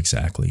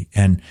 Exactly.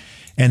 And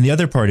the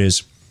other part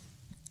is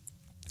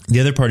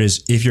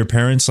if your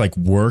parents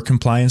were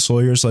compliance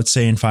lawyers, let's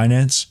say in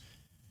finance,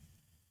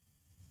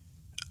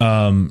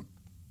 the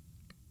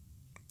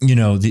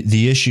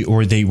issue,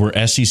 or they were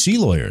SEC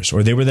lawyers,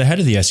 or they were the head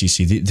of the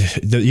SEC.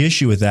 The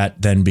issue with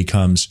that then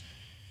becomes,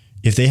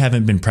 if they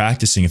haven't been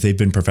practicing, if they've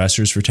been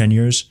professors for 10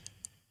 years,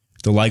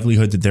 the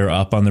likelihood that they're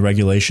up on the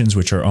regulations,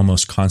 which are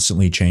almost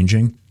constantly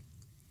changing,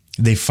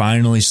 they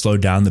finally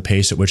slowed down the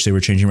pace at which they were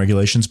changing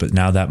regulations, but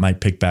now that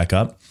might pick back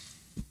up.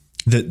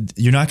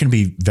 You're not going to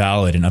be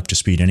valid and up to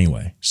speed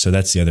anyway. So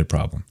that's the other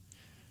problem.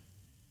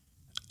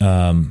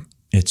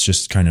 It's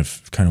just kind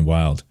of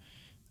wild.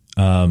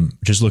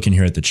 Just looking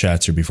here at the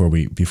chats here before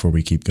we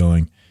keep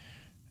going.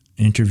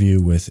 Interview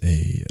with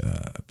a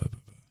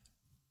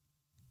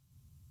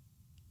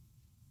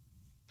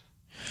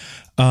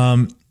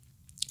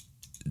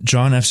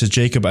John F says,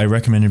 Jacob, I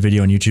recommend a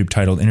video on YouTube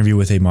titled Interview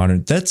with a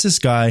Modern. That's this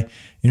guy,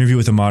 Interview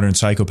with a Modern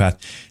Psychopath.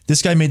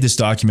 This guy made this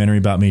documentary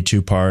about me,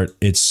 2-part.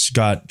 It's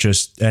got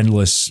just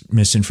endless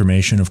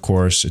misinformation, of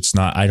course. It's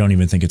not, I don't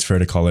even think it's fair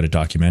to call it a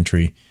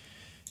documentary.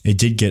 It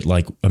did get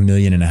 1.5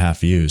 million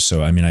views.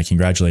 So, I mean, I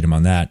congratulate him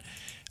on that.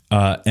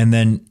 And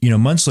then,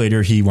 months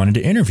later, he wanted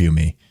to interview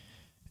me.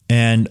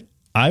 And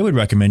I would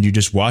recommend you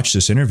just watch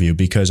this interview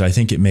because I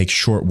think it makes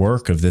short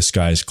work of this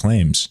guy's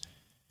claims.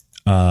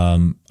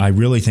 I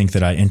really think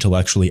that I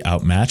intellectually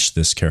outmatched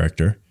this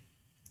character.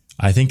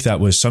 I think that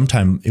was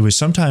sometime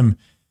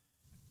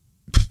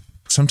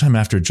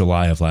after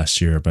July of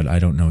last year, but I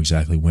don't know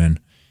exactly when.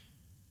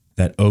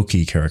 That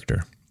Oki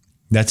character.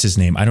 That's his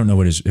name. I don't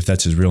know if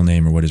that's his real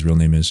name or what his real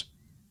name is.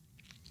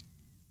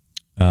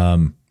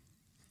 When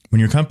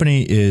your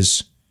company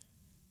is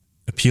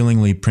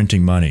appealingly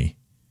printing money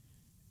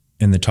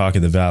in the talk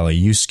of the valley,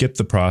 you skip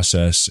the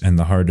process and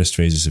the hardest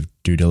phases of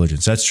due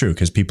diligence. That's true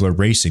because people are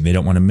racing. They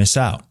don't want to miss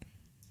out.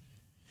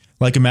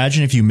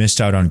 Imagine if you missed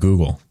out on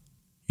Google,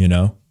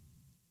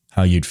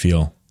 how you'd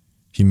feel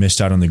if you missed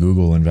out on the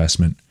Google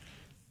investment.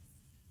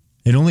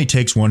 It only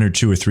takes 1 or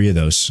 2 or 3 of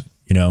those,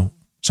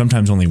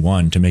 sometimes only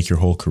 1 to make your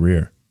whole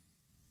career.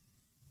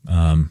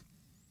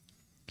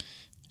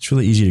 It's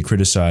really easy to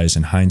criticize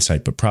in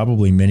hindsight, but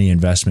probably many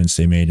investments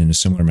they made in a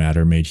similar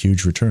matter made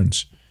huge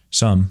returns.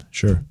 Some,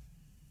 sure.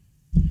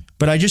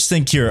 But I just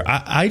think here,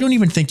 I don't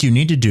even think you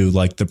need to do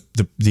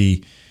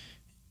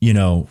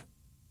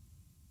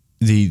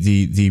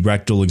the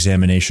rectal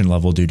examination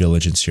level due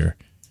diligence here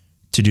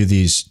to do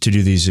these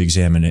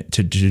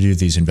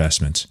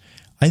investments.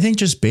 I think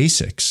just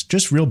basics,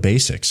 just real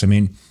basics. I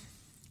mean,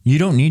 you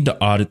don't need to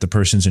audit the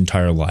person's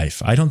entire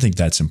life. I don't think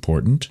that's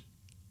important.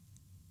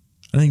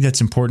 I think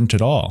that's important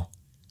at all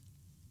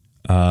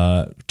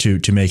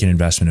to make an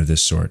investment of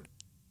this sort.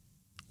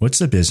 What's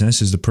the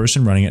business? Is the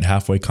person running it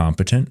halfway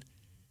competent?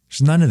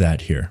 There's none of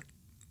that here.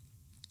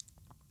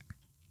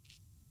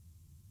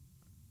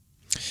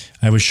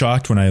 I was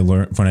shocked when I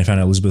found out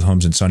Elizabeth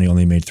Holmes and Sonny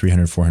only made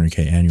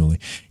 $300,000-400,000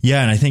 annually.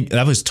 Yeah, and I think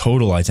that was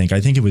total. I think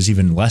it was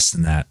even less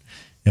than that,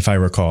 if I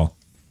recall.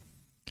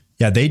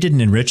 Yeah, they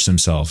didn't enrich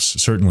themselves,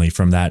 certainly,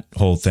 from that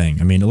whole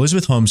thing. I mean,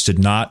 Elizabeth Holmes did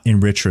not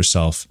enrich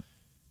herself.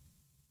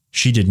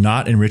 She did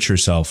not enrich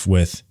herself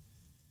with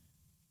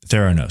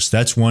Theranos.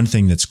 That's one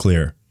thing that's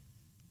clear.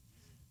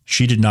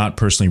 She did not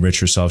personally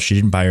enrich herself. She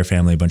didn't buy her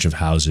family a bunch of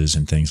houses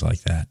and things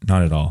like that.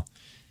 Not at all.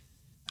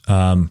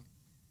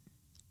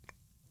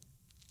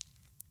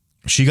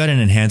 She got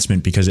an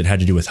enhancement because it had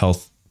to do with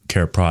health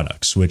care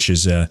products, which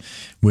is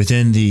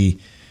within the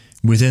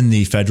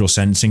federal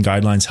sentencing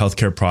guidelines.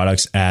 Healthcare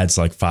products adds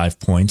 5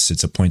 points.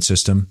 It's a point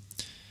system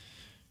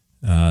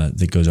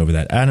that goes over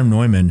that. Adam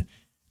Neumann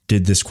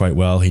did this quite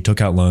well. He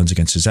took out loans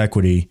against his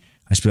equity.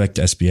 I suspect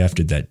SBF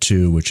did that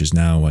too, which is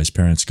now why his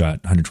parents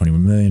got $121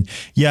 million.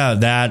 Yeah,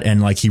 that,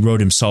 and he wrote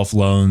himself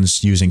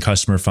loans using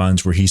customer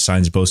funds where he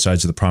signs both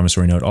sides of the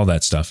promissory note, all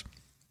that stuff.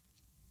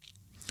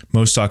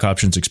 Most stock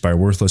options expire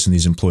worthless, and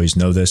these employees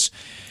know this.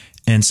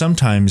 And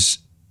sometimes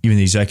even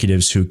the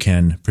executives who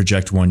can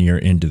project 1 year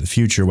into the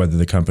future, whether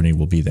the company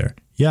will be there.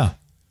 Yeah,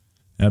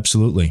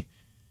 absolutely.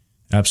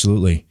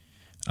 Absolutely.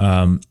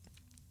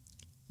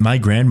 My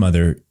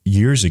grandmother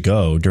years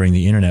ago during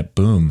the internet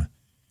boom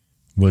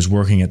was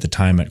working at the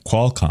time at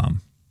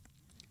Qualcomm.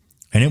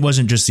 And it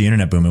wasn't just the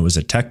internet boom, it was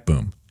a tech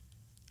boom.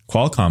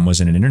 Qualcomm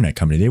wasn't an internet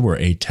company. They were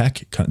a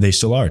tech, they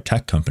still are a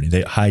tech company.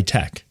 They high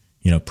tech,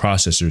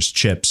 processors,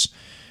 chips,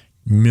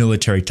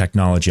 military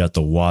technology out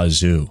the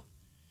wazoo.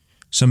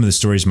 Some of the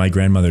stories my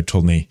grandmother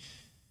told me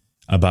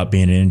about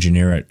being an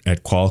engineer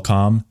at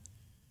Qualcomm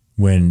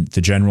when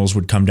the generals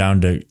would come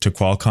down to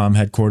Qualcomm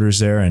headquarters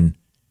there in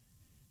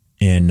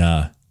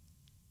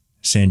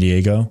San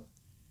Diego,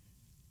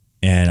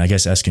 and I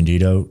guess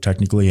Escondido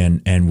technically,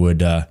 and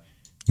would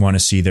want to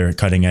see their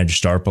cutting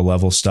edge DARPA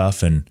level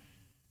stuff, and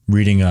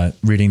reading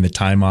the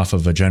time off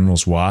of a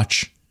general's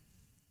watch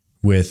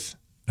with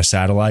a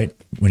satellite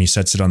when he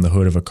sets it on the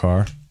hood of a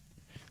car.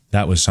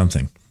 That was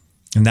something.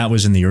 And that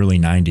was in the early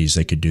 90s.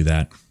 They could do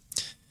that.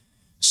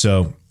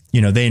 So,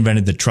 they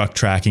invented the truck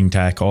tracking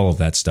tech, all of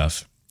that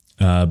stuff.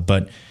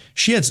 But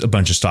she had a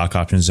bunch of stock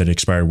options that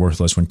expired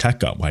worthless when tech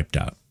got wiped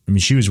out. I mean,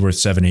 she was worth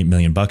 $7-8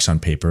 million on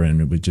paper, and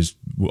it would just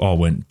all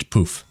went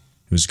poof.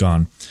 It was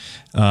gone.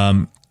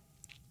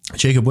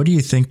 Jacob, what do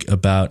you think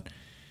about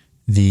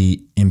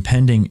the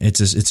impending? It's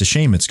a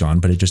shame it's gone,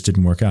 but it just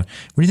didn't work out.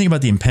 What do you think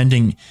about the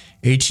impending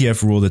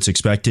ATF rule that's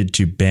expected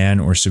to ban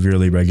or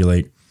severely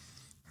regulate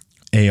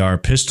AR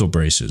pistol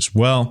braces?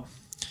 Well,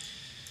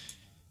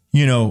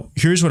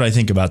 here's what I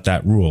think about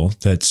that rule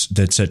that's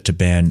set to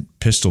ban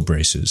pistol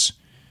braces.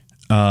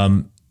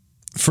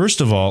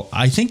 First of all,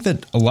 I think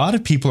that a lot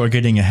of people are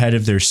getting ahead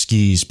of their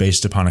skis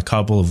based upon a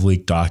couple of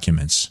leaked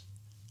documents.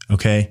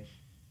 Okay?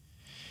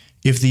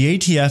 If the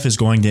ATF is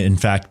going to, in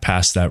fact,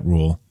 pass that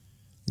rule,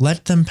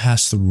 let them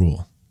pass the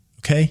rule.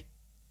 Okay?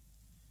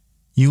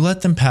 You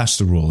let them pass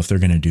the rule if they're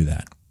going to do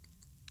that.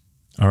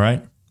 All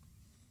right?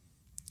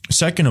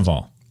 Second of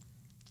all,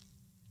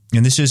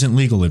 and this isn't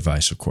legal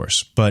advice, of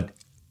course, but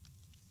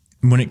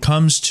when it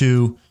comes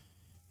to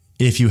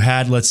if you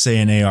had, let's say,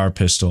 an AR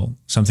pistol,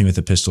 something with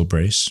a pistol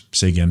brace,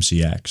 SIG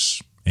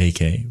MCX,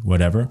 AK,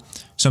 whatever,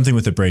 something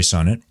with a brace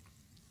on it,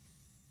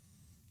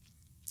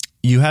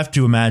 you have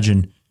to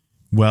imagine,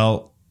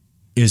 well,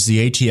 is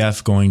the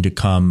ATF going to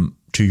come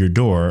to your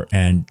door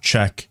and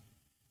check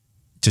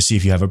to see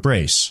if you have a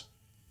brace?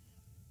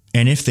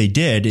 And if they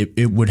did,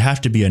 it would have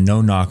to be a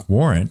no-knock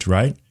warrant,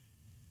 right?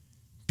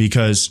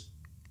 Because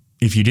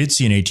if you did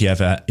see an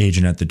ATF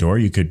agent at the door,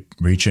 you could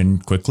reach in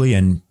quickly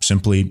and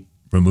simply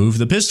remove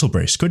the pistol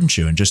brace, couldn't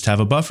you? And just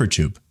have a buffer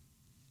tube.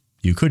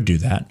 You could do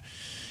that.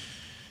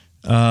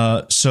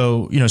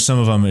 So, some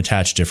of them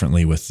attach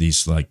differently with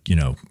these,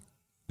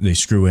 they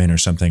screw in or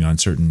something on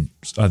certain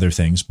other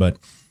things. But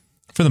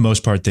for the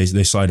most part, they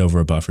slide over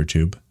a buffer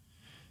tube.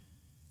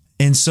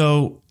 And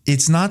so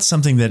it's not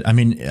something that,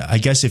 I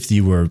guess if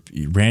you were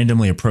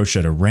randomly approached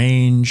at a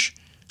range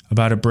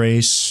about a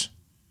brace,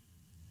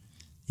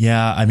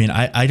 yeah,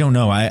 I don't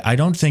know. I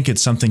don't think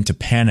it's something to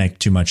panic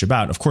too much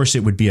about. Of course,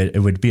 it would be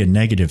a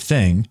negative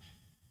thing.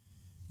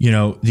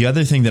 The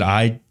other thing that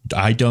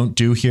I don't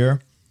do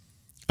here,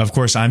 of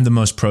course, I'm the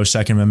most pro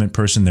Second Amendment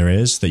person there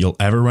is that you'll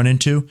ever run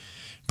into.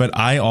 But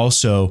I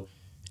also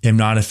am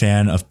not a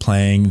fan of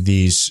playing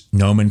these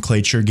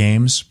nomenclature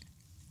games,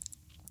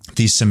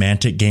 these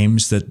semantic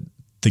games that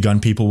the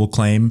gun people will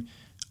claim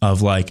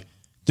of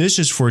this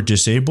is for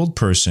disabled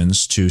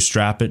persons to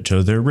strap it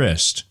to their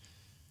wrist.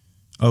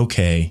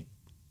 Okay,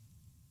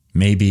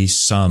 maybe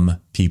some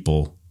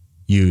people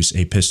use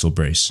a pistol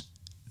brace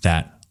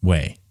that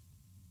way.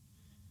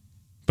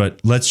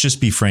 But let's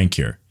just be frank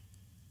here.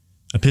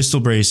 A pistol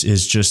brace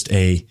is just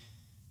a,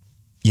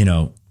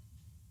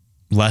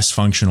 less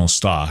functional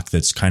stock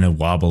that's kind of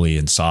wobbly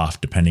and soft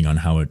depending on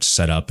how it's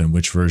set up and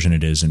which version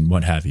it is and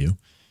what have you.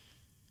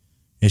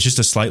 It's just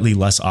a slightly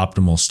less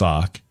optimal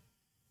stock.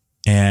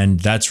 And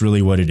that's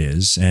really what it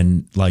is.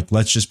 And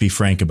let's just be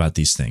frank about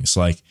these things.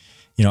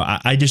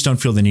 I just don't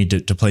feel the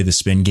need to play the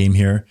spin game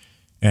here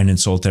and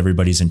insult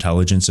everybody's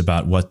intelligence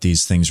about what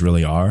these things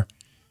really are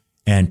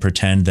and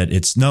pretend that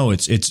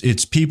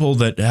it's people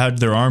that had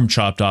their arm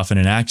chopped off in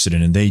an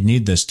accident and they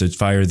need this to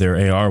fire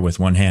their AR with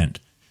one hand.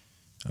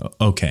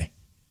 Okay.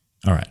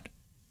 All right.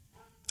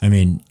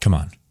 Come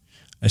on.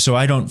 So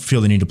I don't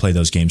feel the need to play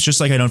those games. Just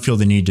like I don't feel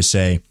the need to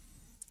say,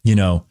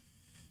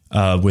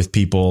 with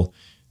people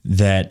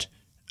that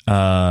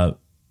the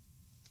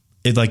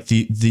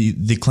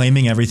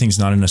claiming everything's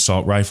not an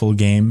assault rifle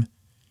game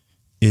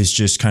is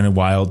just kind of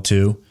wild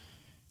too.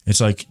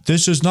 It's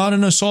this is not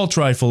an assault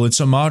rifle. It's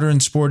a modern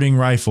sporting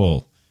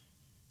rifle.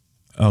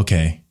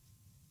 Okay.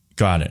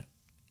 Got it.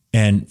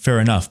 And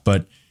fair enough.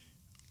 But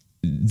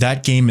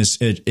that game is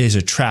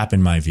a trap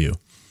in my view.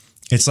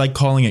 It's like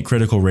calling it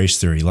critical race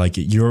theory.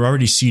 You're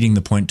already ceding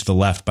the point to the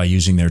left by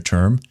using their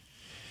term.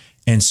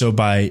 And so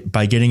by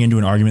getting into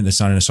an argument that's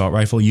not an assault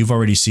rifle, you've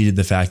already ceded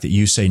the fact that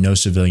you say no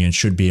civilian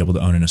should be able to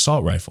own an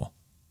assault rifle,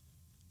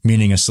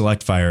 meaning a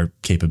select fire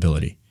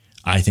capability.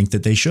 I think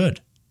that they should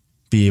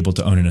be able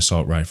to own an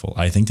assault rifle.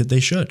 I think that they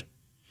should.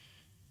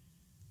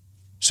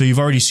 So you've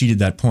already ceded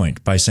that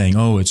point by saying,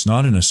 oh, it's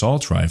not an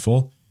assault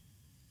rifle.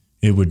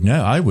 It would,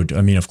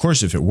 of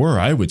course, if it were,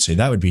 I would say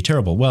that would be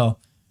terrible. Well,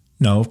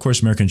 no, of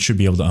course, Americans should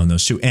be able to own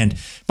those too. And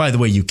by the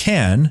way, you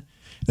can.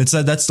 That's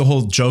the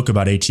whole joke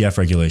about ATF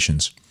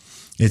regulations.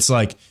 It's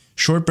like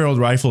short-barreled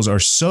rifles are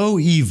so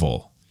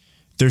evil.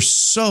 They're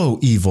so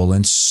evil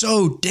and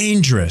so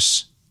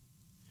dangerous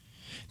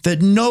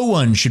that no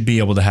one should be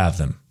able to have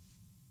them.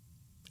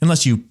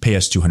 Unless you pay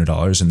us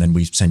 $200 and then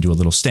we send you a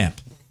little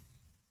stamp.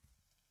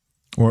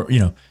 Or,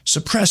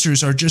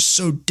 suppressors are just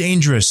so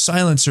dangerous.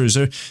 Silencers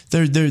are,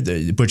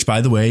 which, by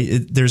the way,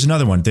 there's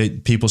another one.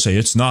 People say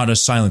it's not a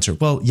silencer.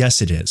 Well,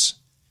 yes, it is.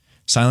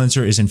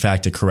 Silencer is, in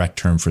fact, a correct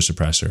term for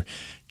suppressor.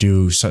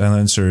 Do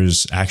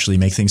silencers actually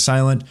make things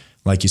silent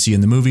like you see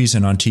in the movies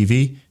and on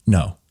TV?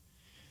 No.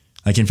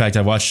 Like, in fact,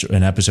 I watched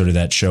an episode of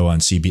that show on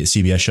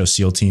CBS show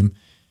SEAL Team,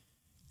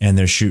 and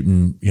they're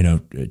shooting,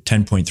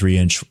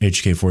 10.3-inch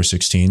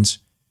HK416s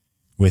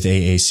with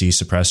AAC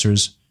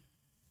suppressors.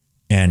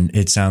 And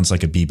it sounds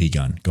like a BB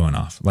gun going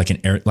off, like an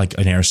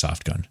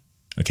airsoft gun.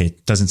 Okay,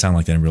 it doesn't sound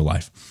like that in real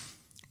life.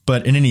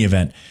 But in any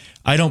event,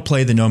 I don't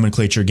play the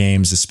nomenclature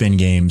games, the spin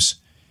games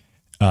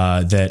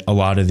that a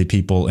lot of the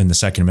people in the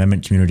Second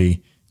Amendment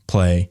community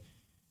play.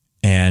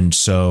 And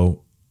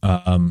so,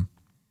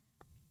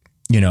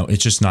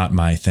 it's just not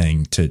my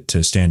thing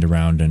to stand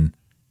around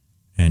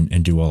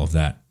and do all of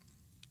that.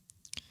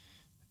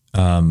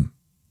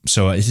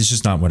 So it's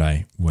just not what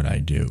I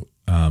do.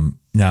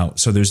 Now,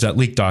 so there's that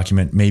leaked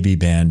document, may be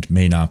banned,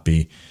 may not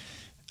be.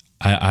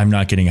 I'm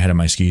not getting ahead of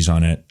my skis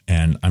on it,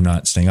 and I'm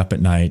not staying up at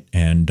night.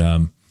 And,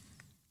 and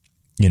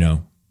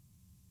I'm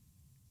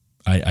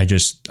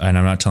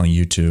not telling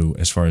you to,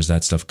 as far as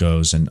that stuff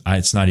goes. And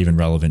it's not even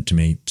relevant to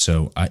me.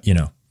 So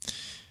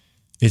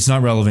it's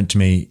not relevant to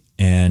me.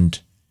 And,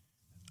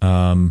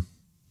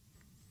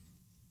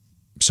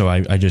 so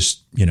I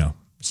just,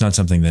 it's not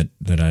something that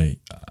I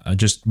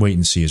just wait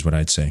and see is what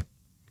I'd say.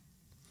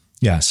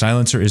 Yeah,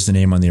 silencer is the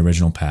name on the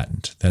original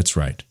patent. That's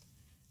right.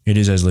 It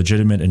is as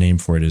legitimate a name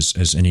for it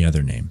as any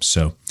other name.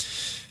 So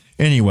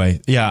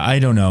anyway, yeah, I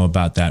don't know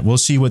about that. We'll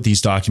see what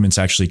these documents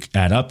actually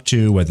add up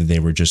to, whether they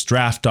were just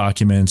draft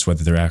documents,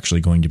 whether they're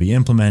actually going to be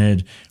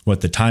implemented,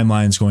 what the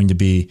timeline's going to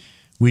be.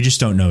 We just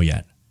don't know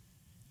yet.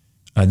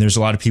 There's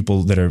a lot of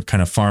people that are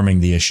kind of farming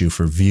the issue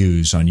for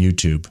views on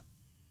YouTube,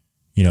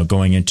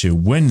 going into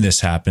when this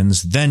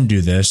happens, then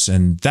do this,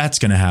 and that's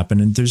going to happen.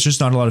 And there's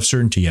just not a lot of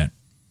certainty yet.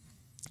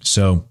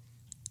 So,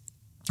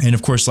 and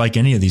of course, like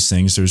any of these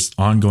things, there's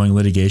ongoing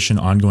litigation,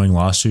 ongoing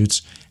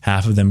lawsuits.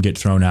 Half of them get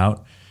thrown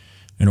out.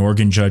 An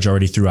Oregon judge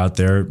already threw out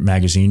their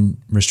magazine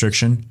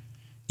restriction.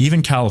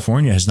 Even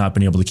California has not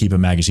been able to keep a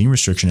magazine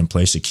restriction in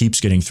place. It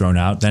keeps getting thrown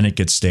out. Then it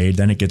gets stayed.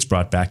 Then it gets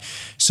brought back.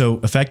 So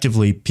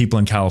effectively, people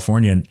in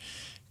California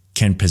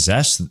can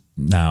possess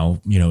now,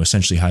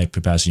 essentially high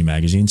capacity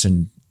magazines.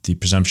 And the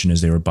presumption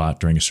is they were bought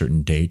during a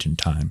certain date and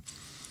time.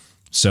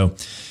 So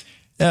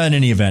in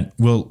any event,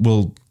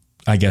 we'll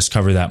I guess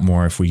cover that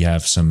more if we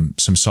have some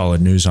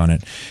solid news on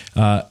it.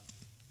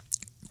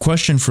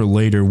 Question for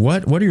later.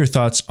 What are your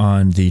thoughts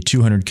on the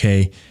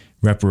 $200K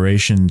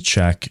reparation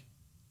check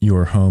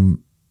your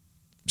home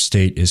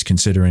state is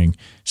considering?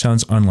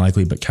 Sounds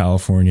unlikely, but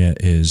California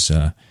is,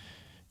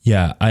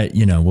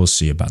 we'll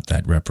see about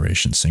that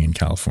reparations thing in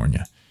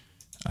California.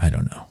 I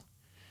don't know.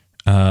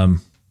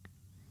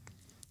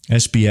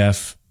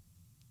 SBF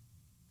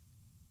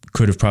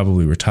could have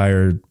probably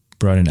retired,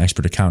 brought in an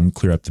expert accountant,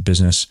 clear up the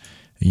business.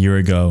 A year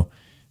ago,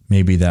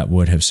 maybe that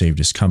would have saved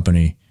his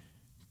company,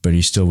 but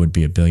he still would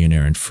be a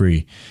billionaire and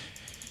free.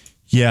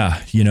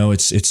 Yeah,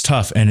 it's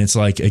tough. And it's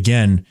like,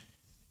 again,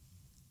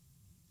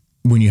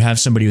 when you have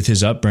somebody with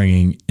his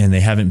upbringing and they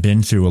haven't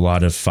been through a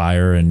lot of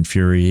fire and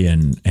fury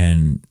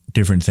and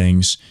different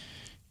things,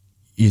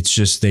 it's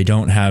just they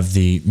don't have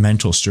the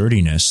mental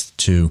sturdiness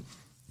to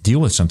deal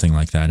with something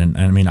like that. And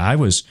I mean, I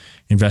was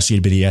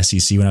investigated by the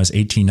SEC when I was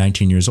 18,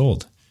 19 years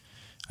old.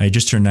 I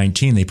just turned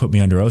 19. They put me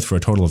under oath for a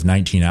total of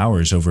 19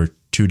 hours over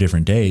 2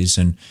 different days.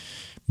 And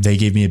they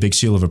gave me a big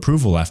seal of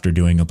approval after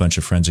doing a bunch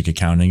of forensic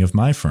accounting of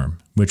my firm,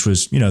 which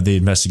was, the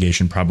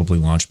investigation probably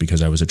launched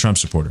because I was a Trump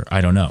supporter. I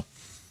don't know.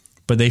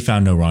 But they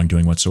found no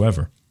wrongdoing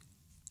whatsoever.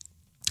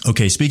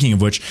 Okay, speaking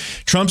of which,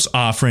 Trump's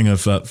offering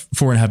of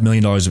 $4.5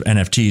 million of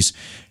NFTs,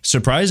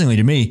 surprisingly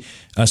to me,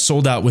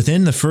 sold out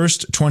within the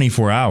first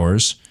 24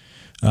 hours.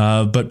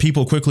 But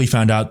people quickly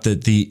found out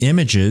that the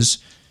images,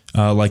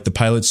 like the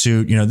pilot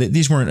suit,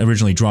 these weren't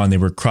originally drawn. They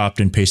were cropped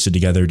and pasted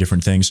together,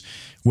 different things.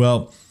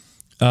 Well,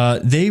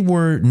 they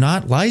were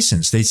not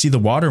licensed. They see the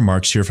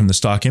watermarks here from the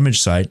stock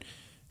image site.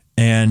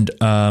 And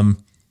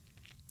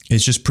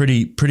it's just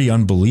pretty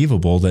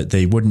unbelievable that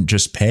they wouldn't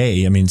just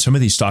pay. I mean, some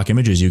of these stock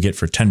images you get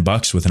for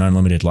 $10 with an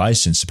unlimited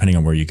license, depending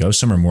on where you go.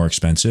 Some are more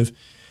expensive.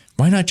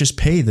 Why not just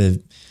pay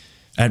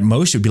at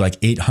most it would be like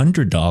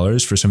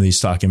 $800 for some of these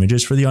stock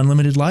images for the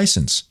unlimited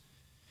license?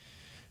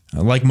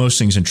 Like most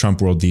things in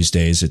Trump world these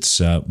days, it's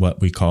what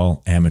we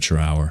call amateur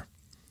hour.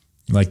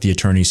 like the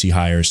attorneys he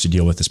hires to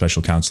deal with the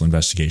special counsel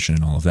investigation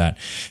and all of that.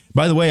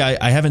 By the way,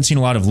 I haven't seen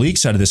a lot of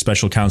leaks out of this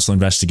special counsel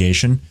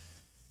investigation.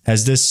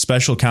 Has this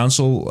special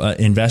counsel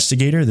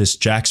investigator, this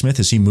Jack Smith,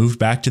 has he moved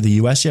back to the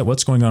U.S. yet?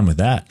 What's going on with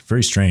that?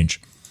 Very strange.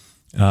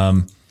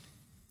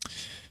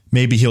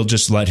 Maybe he'll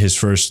just let his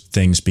first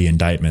things be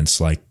indictments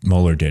like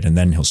Mueller did, and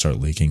then he'll start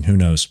leaking. Who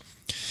knows?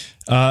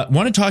 I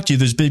want to talk to you.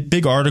 There's a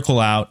big article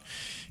out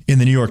in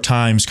the New York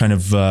Times, kind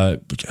of,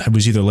 it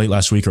was either late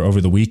last week or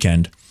over the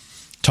weekend,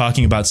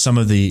 talking about some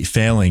of the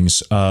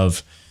failings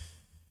of,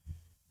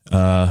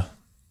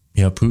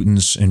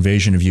 Putin's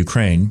invasion of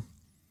Ukraine.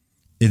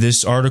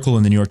 This article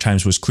in the New York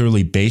Times was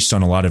clearly based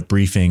on a lot of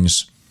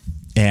briefings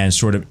and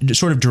sort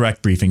of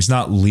direct briefings,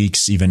 not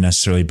leaks even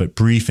necessarily, but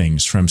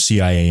briefings from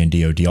CIA and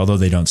DOD, although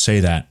they don't say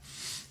that.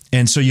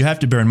 And so you have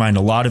to bear in mind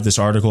a lot of this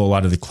article, a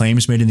lot of the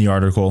claims made in the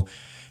article,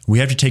 we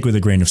have to take with a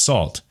grain of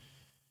salt.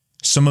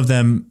 Some of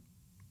them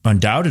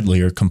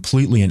undoubtedly are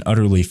completely and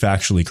utterly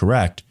factually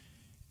correct,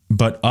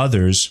 but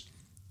others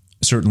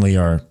certainly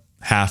are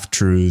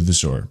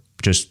half-truths or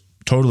just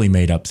totally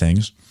made-up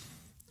things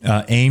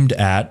aimed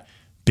at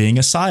being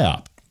a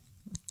psyop.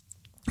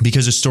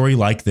 Because a story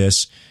like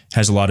this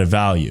has a lot of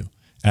value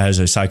as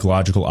a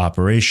psychological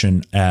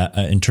operation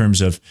in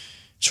terms of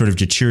sort of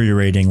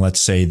deteriorating, let's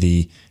say,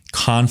 the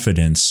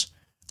confidence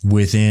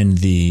within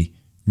the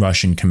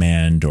Russian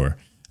command, or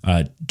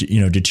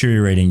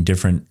deteriorating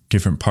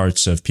different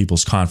parts of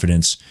people's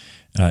confidence,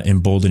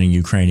 emboldening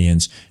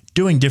Ukrainians,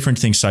 doing different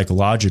things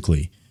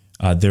psychologically.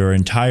 There are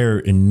entire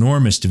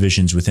enormous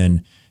divisions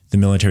within the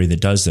military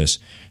that does this.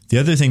 The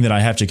other thing that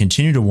I have to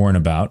continue to warn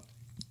about,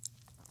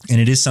 and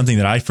it is something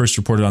that I first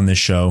reported on this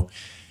show,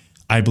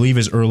 I believe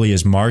as early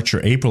as March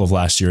or April of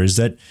last year, is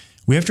that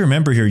we have to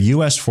remember here,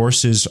 U.S.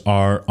 forces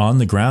are on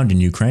the ground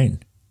in Ukraine.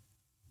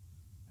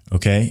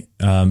 Okay?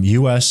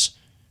 U.S.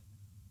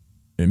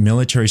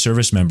 military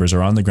service members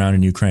are on the ground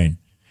in Ukraine.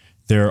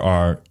 There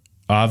are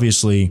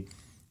obviously,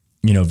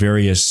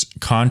 various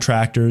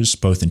contractors,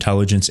 both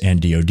intelligence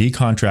and DOD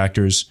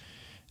contractors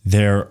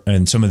there,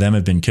 and some of them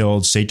have been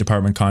killed. State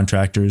Department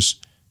contractors,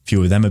 a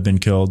few of them have been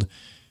killed,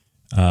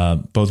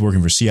 both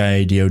working for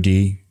CIA,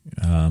 DOD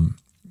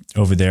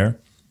over there.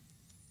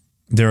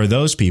 There are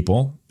those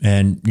people,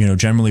 and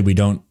generally we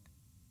don't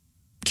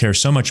care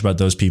so much about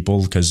those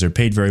people because they're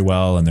paid very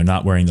well and they're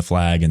not wearing the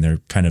flag, and they're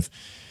kind of,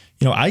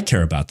 I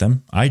care about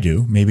them. I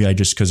do. Maybe I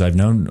just because I've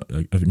known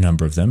a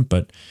number of them,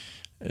 but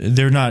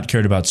they're not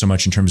cared about so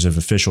much in terms of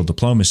official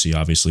diplomacy,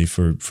 obviously,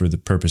 for the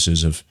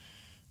purposes of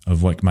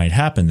what might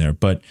happen there.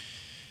 But,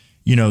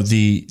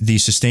 the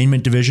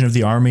sustainment division of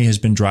the Army has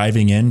been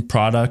driving in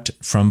product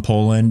from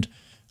Poland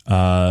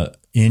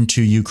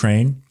into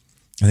Ukraine.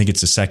 I think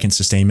it's the 2nd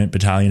Sustainment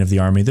Battalion of the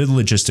Army. They're the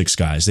logistics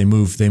guys. They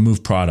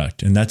move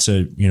product. And that's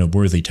a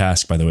worthy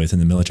task, by the way, within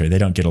the military. They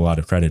don't get a lot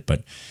of credit,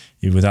 but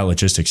without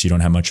logistics, you don't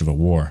have much of a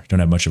war, don't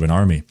have much of an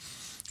army.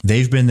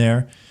 They've been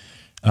there.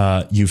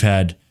 You've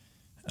had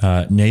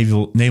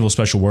Naval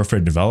Special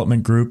Warfare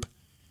Development Group,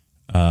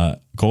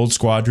 Gold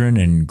Squadron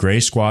and Gray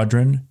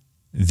Squadron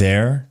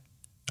there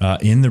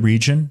in the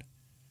region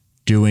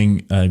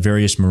doing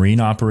various marine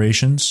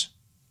operations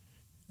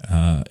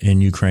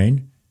in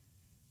Ukraine.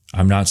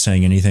 I'm not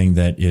saying anything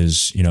that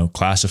is,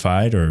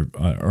 classified or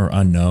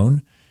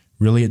unknown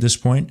really at this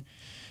point.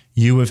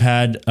 You have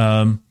had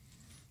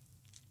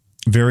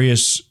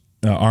various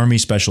Army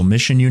Special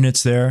Mission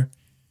Units there.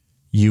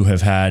 You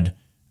have had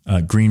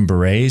Green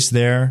Berets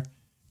there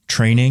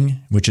training,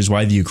 which is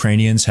why the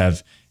Ukrainians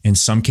have in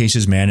some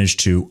cases managed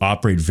to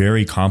operate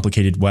very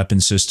complicated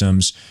weapon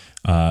systems,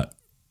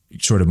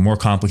 sort of more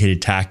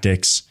complicated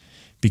tactics,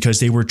 because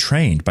they were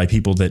trained by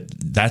people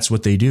that's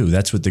what they do.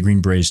 That's what the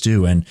Green Berets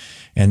do. And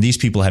these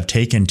people have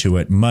taken to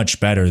it much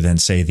better than,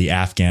 say, the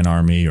Afghan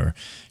army or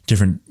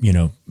different,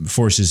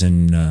 forces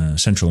in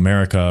Central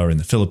America or in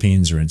the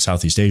Philippines or in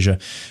Southeast Asia.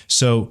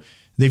 So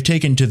they've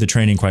taken to the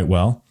training quite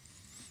well.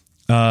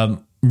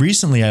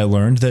 Recently, I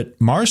learned that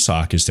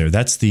MARSOC is there.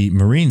 That's the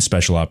Marine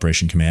Special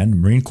Operation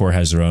Command. Marine Corps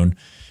has their own.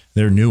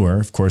 They're newer,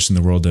 of course, in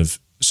the world of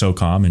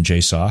SOCOM and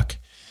JSOC.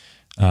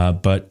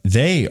 But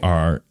they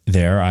are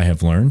there, I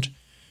have learned.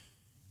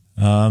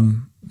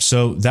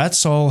 So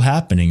that's all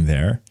happening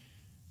there.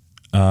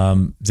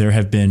 There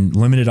have been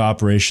limited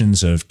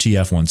operations of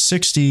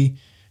TF-160.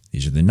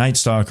 These are the Night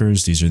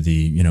Stalkers. These are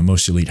the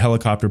most elite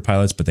helicopter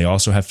pilots, but they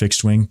also have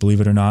fixed wing, believe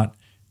it or not.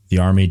 The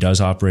Army does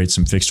operate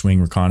some fixed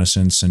wing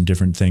reconnaissance and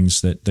different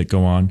things that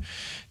go on.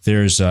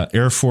 There's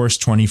Air Force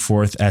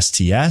 24th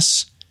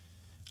STS.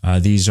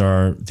 These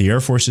are the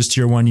Air Force's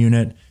Tier 1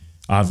 unit.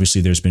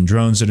 Obviously, there's been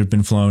drones that have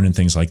been flown and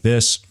things like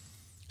this.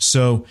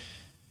 So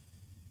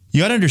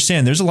you got to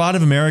understand, there's a lot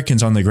of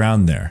Americans on the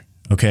ground there,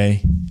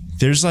 okay?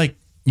 There's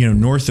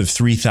north of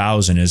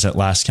 3,000 is at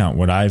last count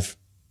what I've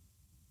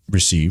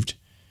received.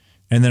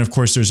 And then, of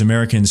course, there's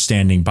Americans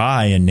standing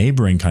by in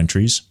neighboring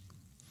countries,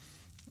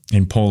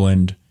 in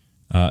Poland,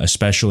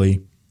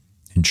 especially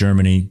in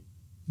Germany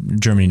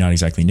not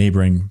exactly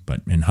neighboring,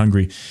 but in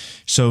Hungary.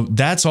 So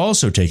that's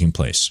also taking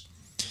place.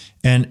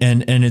 And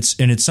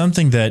it's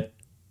something that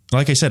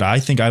like I said, I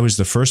think I was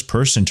the first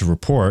person to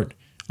report.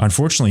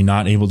 Unfortunately,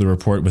 not able to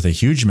report with a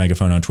huge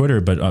megaphone on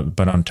Twitter, but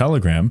on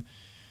Telegram.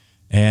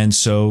 And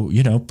so,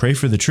 pray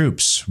for the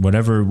troops,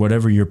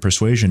 whatever your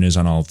persuasion is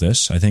on all of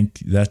this. I think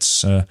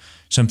that's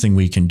something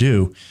we can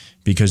do,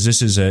 because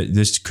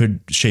this could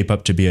shape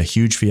up to be a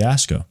huge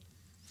fiasco.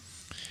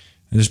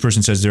 And this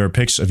person says there are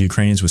pics of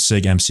Ukrainians with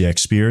SIG MCX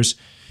spears.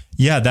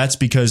 Yeah, that's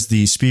because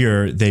the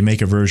spear, they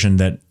make a version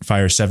that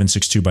fires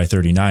 7.62 by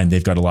 39.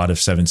 They've got a lot of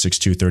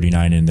 7.62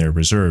 39 in their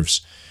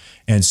reserves.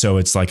 And so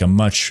it's like a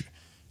much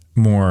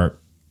more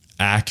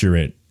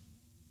accurate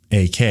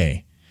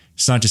AK.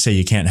 It's not to say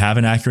you can't have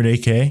an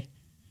accurate AK,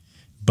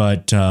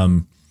 but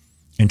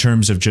in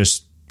terms of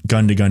just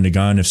gun to gun to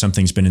gun, if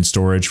something's been in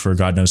storage for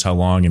God knows how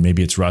long, and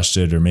maybe it's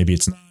rusted or maybe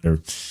it's not, or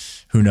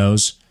who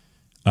knows,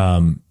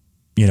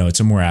 it's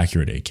a more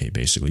accurate AK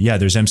basically. Yeah,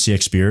 there's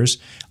MCX spears.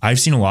 I've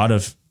seen a lot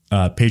of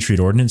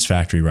Patriot Ordnance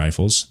Factory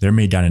rifles. They're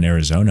made down in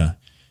Arizona.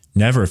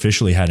 Never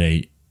officially had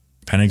a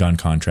Pentagon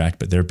contract,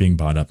 but they're being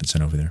bought up and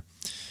sent over there.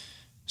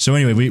 So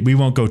anyway, we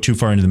won't go too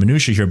far into the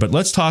minutia here, but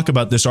let's talk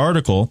about this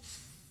article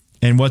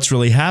and what's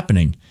really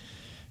happening.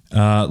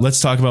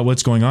 Let's talk about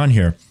what's going on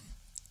here.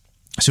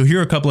 So here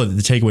are a couple of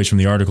the takeaways from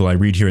the article I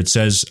read here. It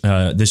says,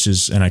 this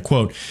is, and I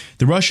quote,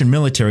 "The Russian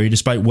military,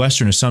 despite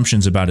Western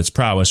assumptions about its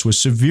prowess, was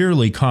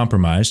severely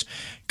compromised,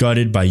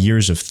 gutted by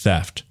years of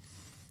theft.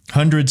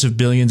 Hundreds of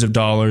billions of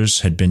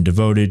dollars had been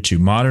devoted to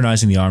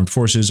modernizing the armed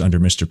forces under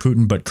Mr.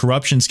 Putin, but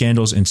corruption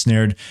scandals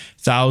ensnared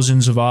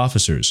thousands of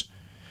officers.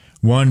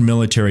 One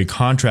military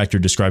contractor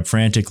described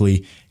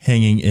frantically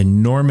hanging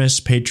enormous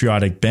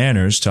patriotic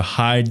banners to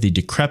hide the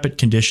decrepit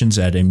conditions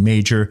at a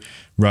major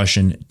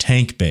Russian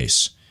tank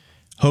base,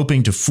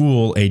 hoping to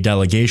fool a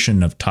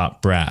delegation of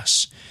top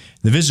brass.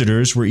 The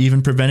visitors were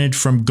even prevented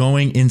from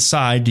going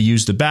inside to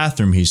use the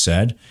bathroom, he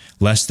said,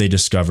 lest they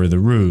discover the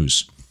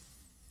ruse."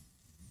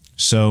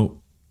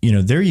 So,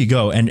 there you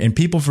go. And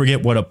people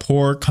forget what a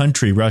poor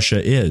country Russia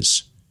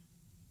is.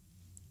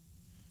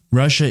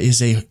 Russia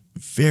is a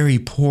very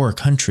poor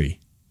country.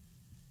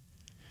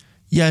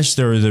 Yes,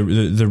 there are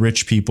the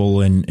rich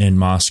people in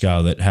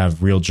Moscow that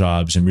have real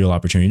jobs and real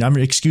opportunity. I'm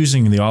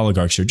excusing the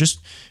oligarchs here, just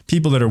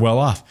people that are well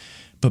off.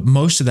 But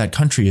most of that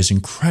country is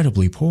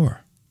incredibly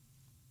poor.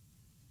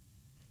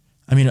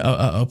 I mean,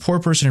 a poor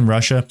person in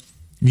Russia,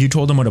 if you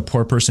told them what a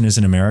poor person is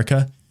in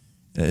America,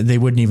 they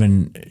wouldn't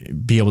even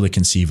be able to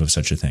conceive of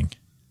such a thing.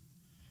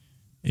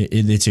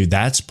 They'd say,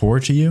 that's poor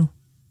to you?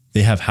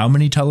 They have how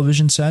many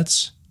television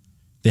sets?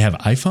 They have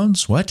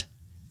iPhones? What?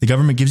 The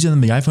government gives them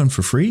the iPhone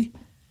for free?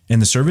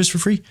 And the service for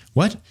free?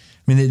 What? I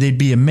mean, they'd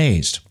be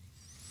amazed.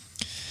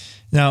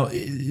 Now,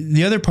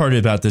 the other part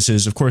about this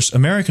is, of course,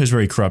 America is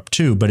very corrupt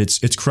too, but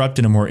it's corrupt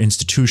in a more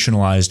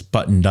institutionalized,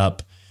 buttoned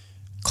up,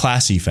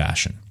 classy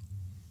fashion.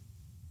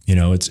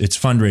 It's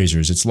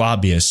fundraisers, it's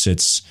lobbyists,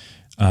 it's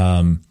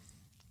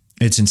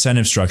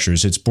incentive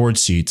structures, it's board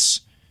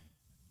seats,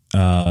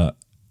 but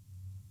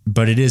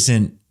it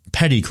isn't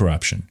petty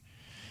corruption.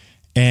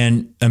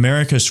 And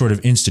America's sort of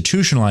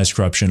institutionalized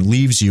corruption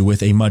leaves you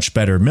with a much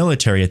better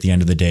military at the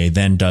end of the day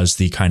than does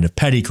the kind of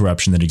petty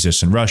corruption that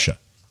exists in Russia.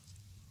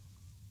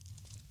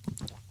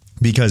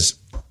 Because,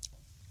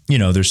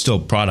 there's still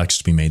products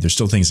to be made. There's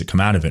still things that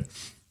come out of it.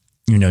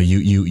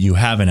 You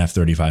have an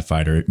F-35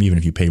 fighter, even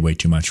if you pay way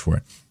too much for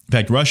it. In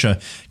fact, Russia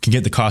can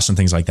get the cost on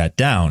things like that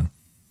down.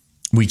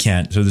 We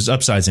can't. So there's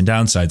upsides and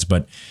downsides.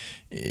 But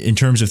in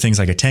terms of things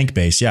like a tank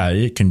base, yeah,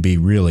 it can be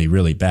really,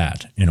 really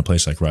bad in a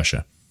place like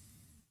Russia.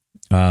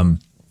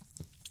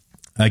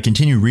 I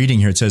continue reading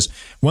here. It says,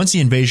 once the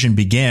invasion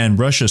began,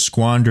 Russia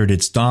squandered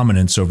its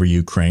dominance over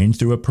Ukraine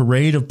through a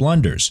parade of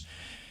blunders.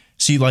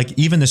 See, like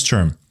even this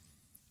term,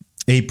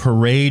 a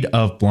parade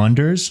of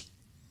blunders,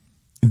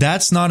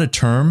 that's not a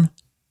term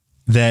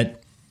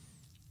that,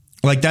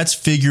 like that's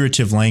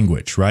figurative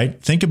language,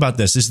 right? Think about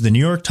this. This is the New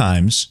York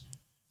Times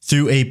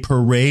through a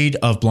parade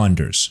of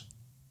blunders.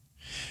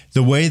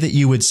 The way that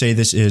you would say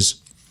this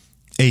is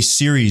a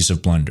series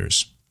of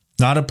blunders,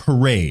 not a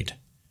parade.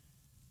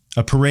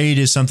 A parade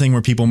is something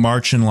where people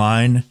march in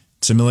line.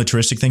 It's a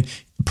militaristic thing.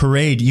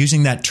 Parade,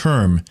 using that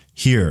term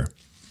here,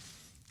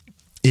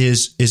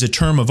 is a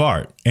term of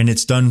art, and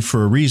it's done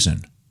for a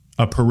reason.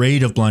 A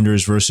parade of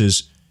blunders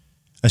versus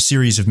a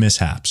series of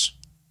mishaps.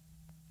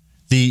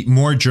 The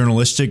more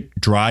journalistic,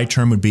 dry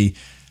term would be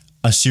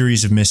a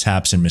series of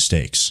mishaps and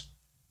mistakes.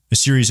 A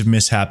series of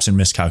mishaps and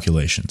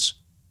miscalculations.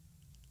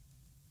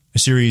 A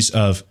series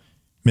of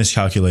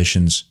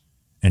miscalculations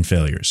and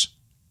failures.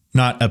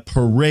 Not a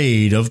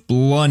parade of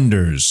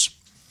blunders.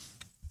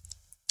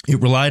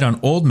 It relied on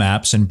old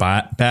maps and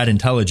bad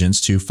intelligence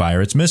to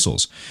fire its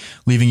missiles,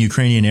 leaving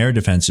Ukrainian air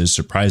defenses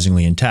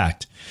surprisingly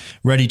intact,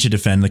 ready to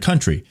defend the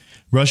country.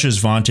 Russia's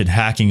vaunted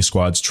hacking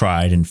squads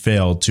tried and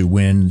failed to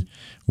win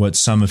what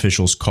some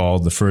officials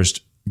called the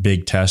first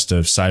big test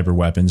of cyber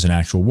weapons in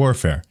actual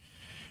warfare.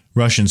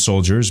 Russian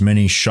soldiers,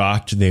 many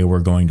shocked they were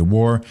going to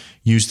war,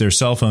 used their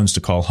cell phones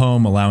to call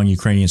home, allowing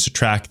Ukrainians to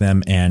track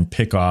them and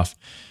pick off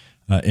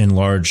in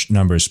large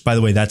numbers. By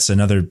the way, that's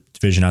another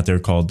division out there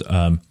called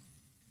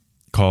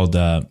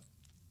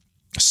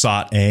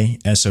SOT-A,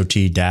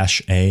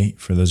 SOT-A,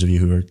 for those of you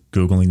who are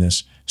Googling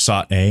this,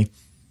 SOT-A,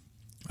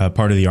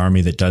 part of the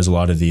Army that does a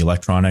lot of the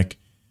electronic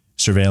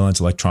surveillance,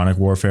 electronic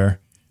warfare.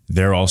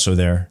 They're also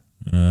there.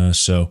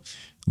 So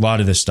a lot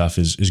of this stuff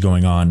is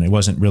going on. It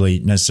wasn't really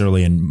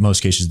necessarily, in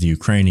most cases, the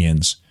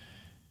Ukrainians.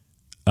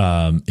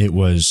 It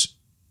was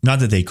not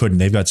that they couldn't.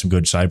 They've got some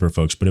good cyber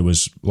folks, but it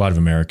was a lot of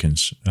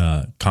Americans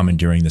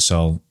commandeering the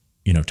cell,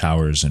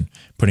 towers and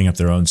putting up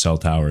their own cell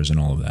towers and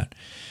all of that.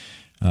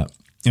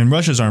 And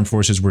Russia's armed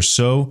forces were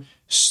so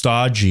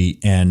stodgy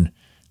and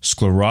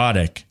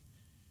sclerotic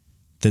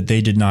that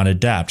they did not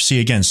adapt. See,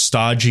 again,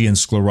 stodgy and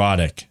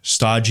sclerotic.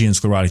 They're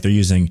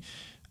using,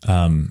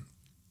 they're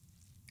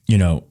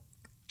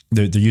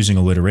using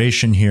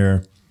alliteration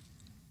here.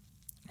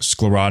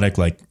 Sclerotic,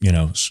 like,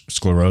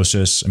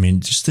 sclerosis. I mean,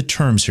 just the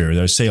terms here,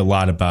 they say a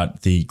lot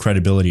about the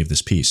credibility of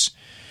this piece.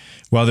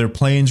 While their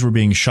planes were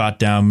being shot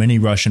down, many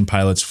Russian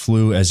pilots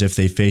flew as if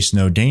they faced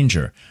no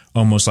danger,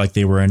 almost like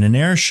they were in an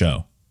air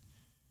show.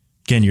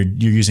 Again, you're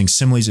using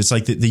similes. It's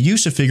like the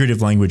use of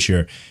figurative language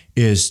here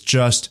is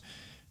just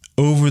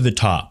over the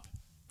top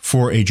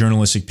for a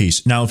journalistic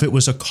piece. Now, if it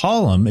was a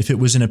column, if it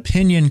was an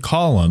opinion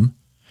column,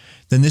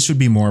 then this would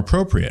be more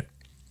appropriate.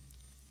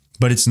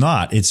 But it's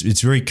not.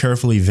 It's very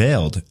carefully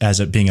veiled as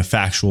it being a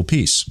factual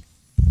piece.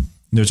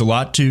 There's a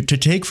lot to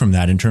take from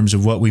that in terms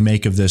of what we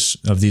make of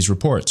these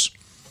reports.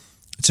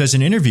 It says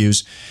in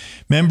interviews,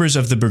 members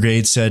of the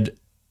brigade said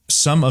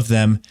some of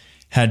them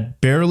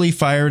had barely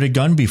fired a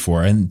gun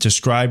before and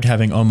described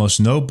having almost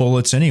no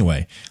bullets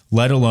anyway,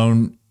 let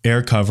alone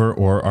air cover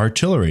or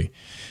artillery.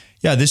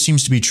 Yeah, this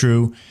seems to be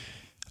true.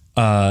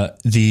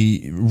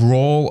 The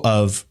role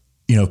of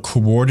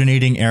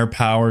coordinating air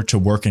power to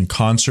work in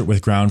concert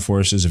with ground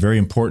forces, a very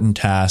important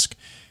task,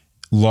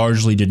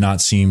 largely did not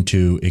seem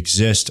to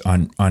exist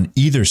on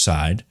either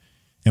side.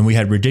 And we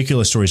had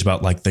ridiculous stories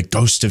about like the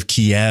ghost of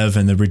Kiev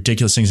and the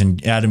ridiculous things,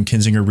 and Adam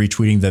Kinzinger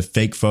retweeting the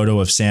fake photo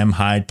of Sam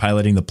Hyde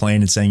piloting the plane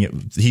and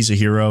saying he's a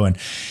hero. And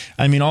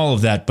I mean, all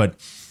of that, but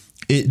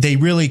they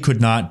really could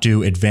not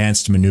do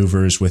advanced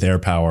maneuvers with air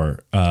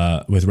power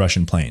with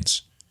Russian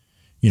planes.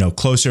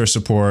 Close air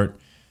support,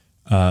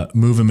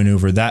 move and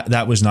maneuver,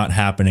 that was not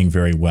happening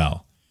very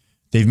well.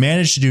 They've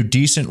managed to do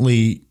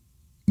decently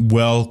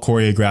well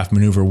choreographed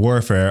maneuver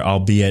warfare,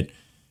 albeit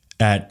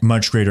at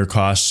much greater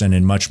costs and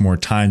in much more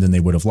time than they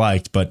would have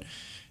liked, but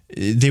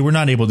they were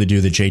not able to do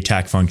the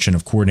JTAC function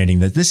of coordinating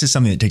that. This is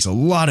something that takes a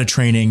lot of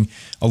training,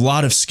 a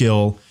lot of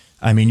skill.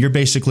 I mean, you're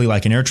basically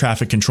like an air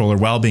traffic controller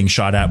while being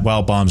shot at,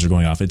 while bombs are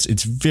going off.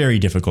 It's very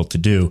difficult to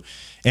do,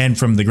 and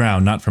from the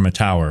ground, not from a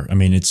tower. I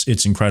mean, it's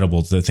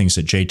incredible, the things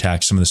that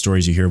JTACs, some of the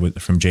stories you hear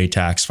from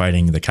JTACs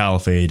fighting the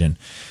caliphate and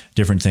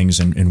different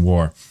things in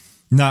war.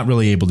 Not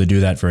really able to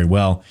do that very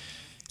well.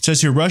 It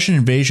says here, Russian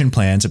invasion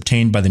plans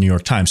obtained by the New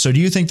York Times. So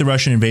do you think the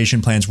Russian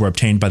invasion plans were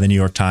obtained by the New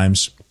York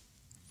Times?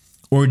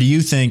 Or do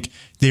you think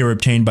they were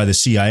obtained by the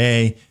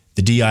CIA,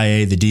 the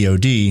DIA, the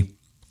DOD,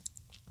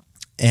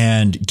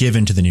 and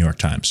given to the New York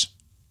Times?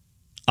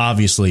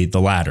 Obviously,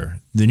 the latter.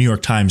 The New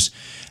York Times,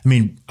 I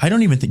mean, I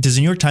don't even think, does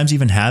the New York Times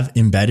even have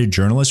embedded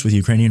journalists with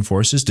Ukrainian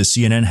forces? Does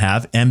CNN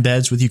have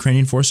embeds with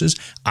Ukrainian forces?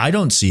 I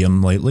don't see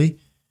them lately.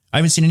 I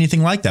haven't seen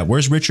anything like that.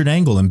 Where's Richard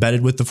Engel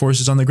embedded with the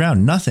forces on the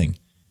ground? Nothing.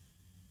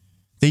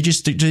 They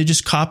just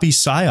copy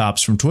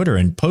psyops from Twitter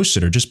and post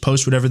it, or just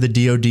post whatever the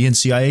DOD and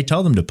CIA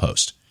tell them to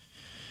post.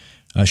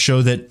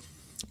 Show that,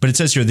 but it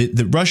says here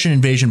the Russian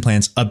invasion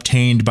plans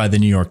obtained by the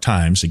New York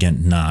Times,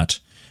 again, not,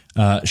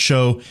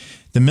 show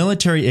the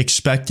military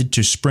expected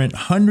to sprint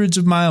hundreds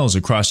of miles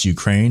across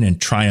Ukraine and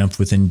triumph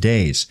within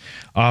days.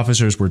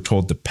 Officers were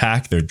told to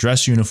pack their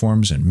dress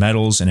uniforms and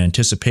medals in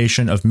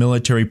anticipation of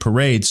military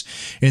parades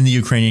in the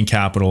Ukrainian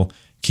capital,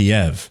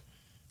 Kiev,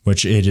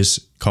 which it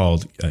is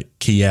called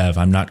Kiev.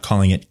 I'm not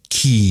calling it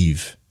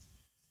Kyiv.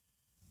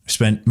 I've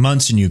spent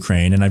months in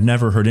Ukraine, and I've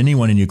never heard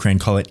anyone in Ukraine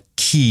call it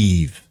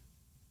Kyiv.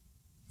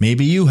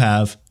 Maybe you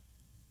have.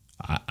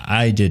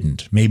 I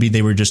didn't. Maybe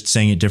they were just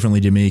saying it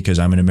differently to me because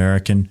I'm an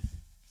American.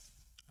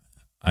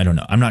 I don't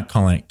know. I'm not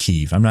calling it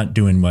Kyiv. I'm not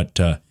doing what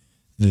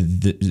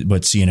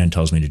what CNN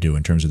tells me to do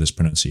in terms of this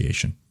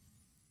pronunciation.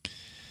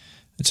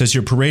 It says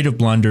here, parade of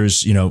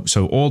blunders,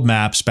 so old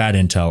maps, bad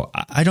intel.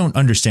 I don't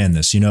understand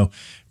this.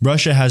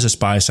 Russia has a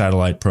spy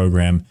satellite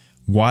program.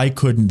 Why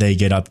couldn't they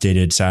get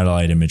updated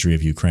satellite imagery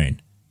of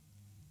Ukraine?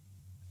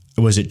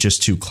 Was it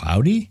just too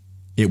cloudy?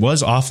 It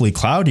was awfully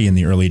cloudy in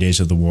the early days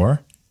of the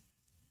war.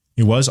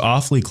 It was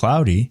awfully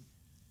cloudy.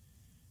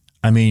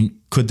 I mean,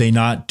 could they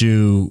not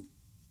do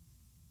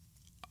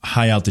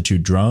high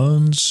altitude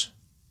drones?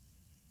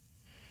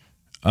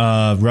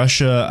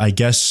 Russia, I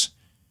guess,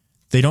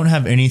 they don't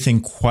have anything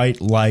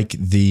quite like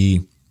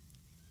the,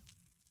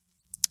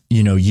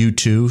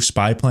 U-2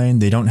 spy plane.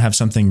 They don't have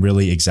something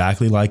really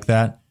exactly like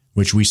that,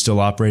 which we still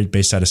operate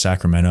based out of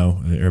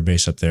Sacramento, air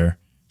base up there,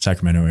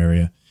 Sacramento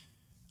area.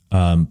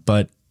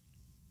 But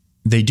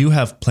they do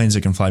have planes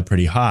that can fly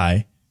pretty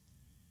high.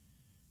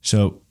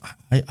 So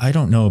I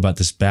don't know about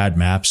this bad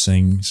maps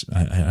things.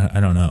 I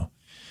don't know.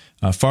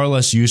 Far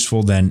less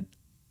useful than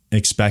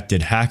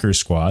expected hacker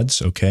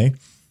squads, okay?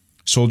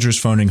 Soldiers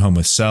phoning home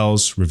with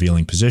cells,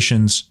 revealing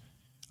positions.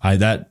 I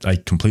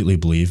completely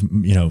believe,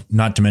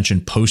 not to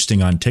mention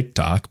posting on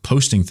TikTok,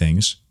 posting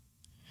things.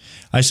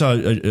 I saw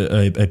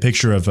a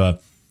picture of a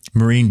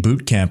Marine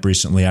boot camp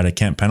recently out of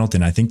Camp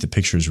Pendleton. I think the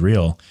picture is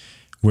real,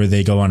 where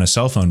they go on a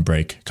cell phone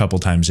break a couple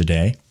times a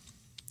day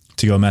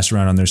to go mess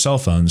around on their cell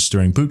phones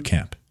during boot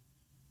camp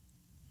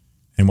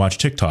and watch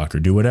TikTok or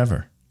do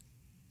whatever.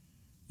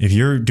 If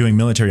you're doing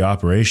military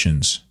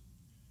operations,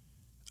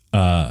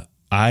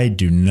 I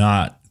do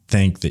not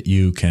think that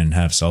you can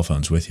have cell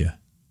phones with you.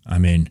 I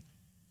mean,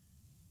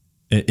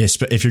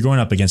 if you're going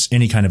up against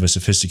any kind of a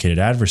sophisticated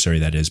adversary,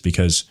 that is,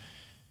 because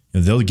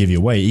they'll give you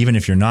away. Even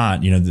if you're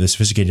not, the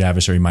sophisticated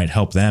adversary might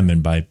help them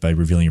and by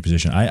revealing your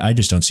position. I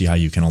just don't see how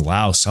you can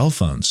allow cell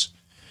phones.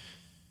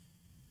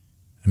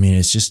 I mean,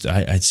 it's just,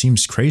 it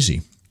seems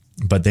crazy,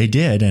 but they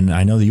did. And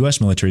I know the U.S.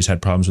 military's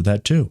had problems with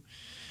that too.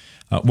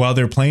 While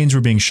their planes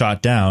were being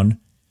shot down,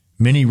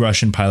 many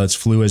Russian pilots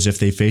flew as if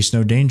they faced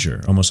no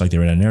danger, almost like they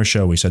were at an air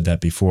show. We said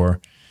that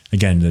before.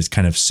 Again, there's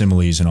kind of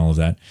similes and all of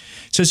that.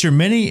 It says here,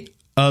 many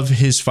of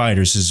his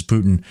fighters, this is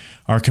Putin,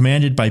 are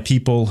commanded by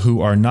people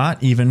who are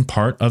not even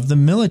part of the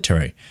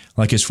military,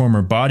 like his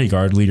former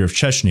bodyguard, leader of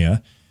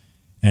Chechnya,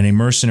 and a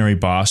mercenary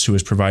boss who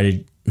has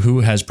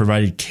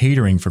provided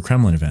catering for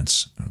Kremlin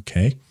events.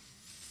 Okay.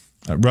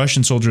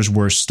 Russian soldiers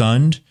were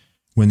stunned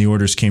when the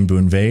orders came to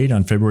invade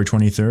on February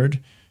 23rd.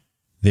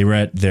 They were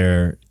at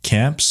their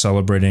camp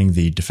celebrating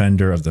the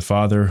Defender of the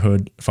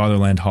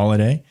Fatherland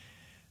holiday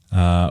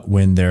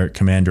when their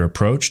commander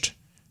approached.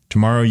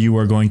 Tomorrow you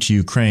are going to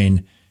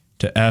Ukraine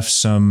to F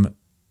some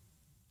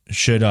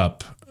shit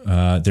up.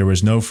 There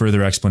was no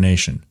further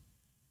explanation.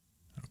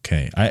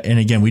 Okay. And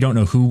again, we don't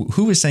know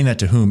who is saying that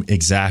to whom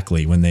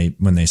exactly when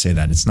they say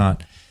that.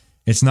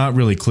 It's not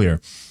really clear.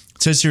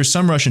 It says here,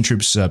 some Russian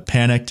troops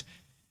panicked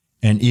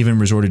and even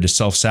resorted to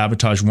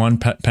self-sabotage. One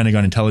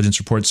Pentagon intelligence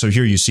report. So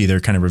here you see they're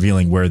kind of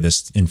revealing where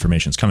this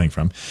information is coming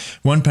from.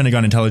 One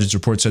Pentagon intelligence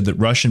report said that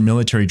Russian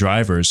military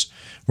drivers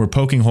were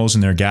poking holes in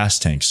their gas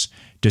tanks,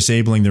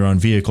 disabling their own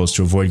vehicles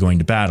to avoid going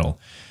to battle.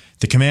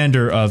 The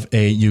commander of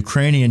a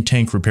Ukrainian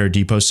tank repair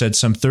depot said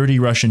some 30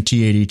 Russian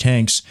T-80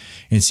 tanks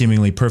in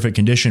seemingly perfect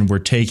condition were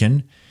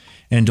taken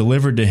and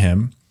delivered to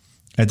him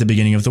at the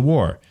beginning of the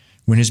war.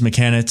 When his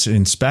mechanics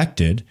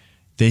inspected,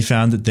 they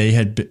found that they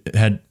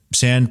had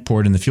sand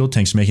poured in the fuel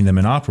tanks, making them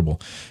inoperable.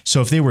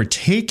 So if they were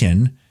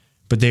taken,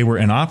 but they were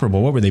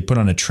inoperable, what were they, put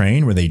on a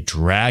train? Were they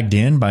dragged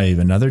in by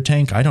another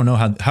tank? I don't know.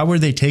 How were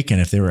they taken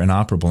if they were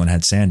inoperable and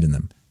had sand in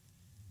them?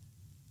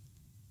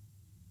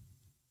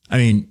 I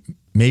mean,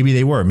 maybe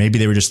they were. Maybe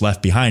they were just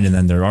left behind and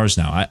then they're ours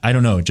now. I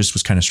don't know. It just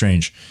was kind of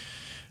strange.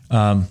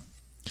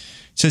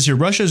 It says here,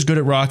 Russia is good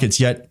at rockets,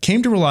 yet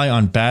came to rely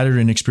on battered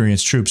and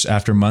inexperienced troops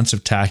after months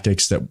of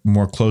tactics that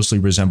more closely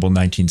resembled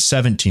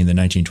 1917 than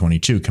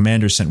 1922.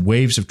 Commanders sent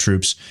waves of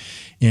troops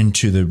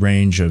into the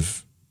range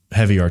of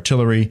heavy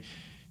artillery,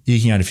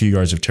 eking out a few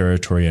yards of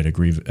territory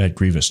at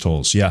grievous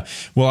tolls. Yeah,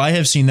 well, I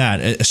have seen that,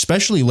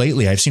 especially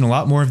lately. I've seen a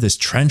lot more of this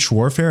trench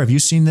warfare. Have you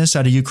seen this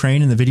out of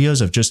Ukraine in the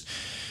videos of just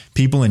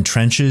people in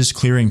trenches,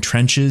 clearing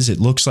trenches? It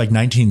looks like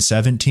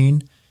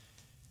 1917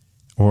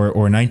 or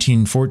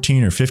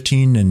 1914 or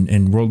 15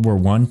 in World War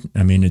I.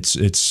 I mean,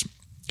 it's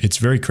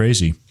very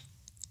crazy.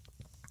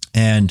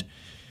 And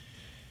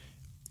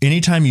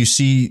anytime you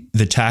see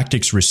the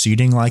tactics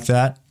receding like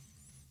that,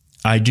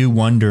 I do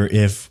wonder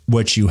if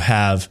what you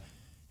have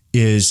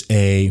is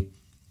a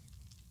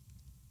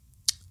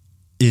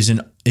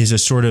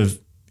sort of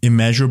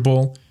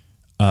immeasurable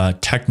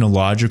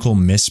technological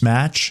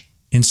mismatch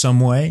in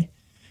some way.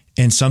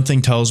 And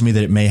something tells me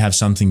that it may have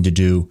something to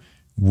do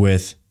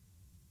with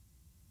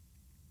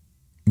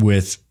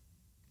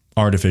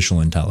artificial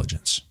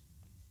intelligence.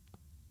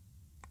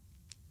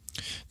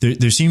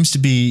 There seems to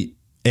be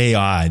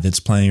AI that's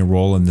playing a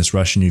role in this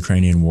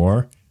Russian-Ukrainian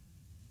war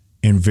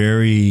in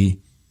very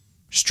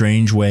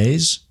strange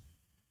ways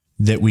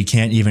that we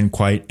can't even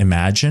quite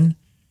imagine.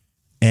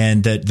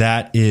 And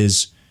that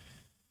is,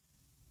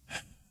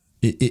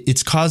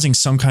 it's causing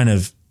some kind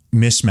of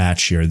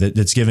mismatch here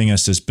that's giving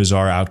us this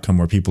bizarre outcome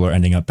where people are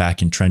ending up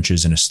back in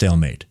trenches in a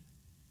stalemate.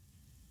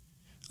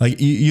 Like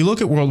you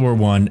look at World War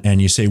I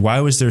and you say,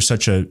 why was there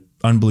such an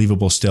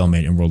unbelievable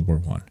stalemate in World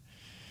War I?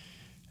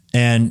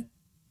 And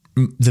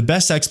the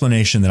best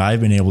explanation that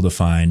I've been able to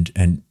find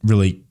and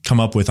really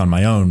come up with on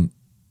my own,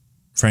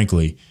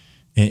 frankly,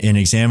 in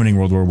examining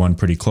World War I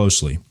pretty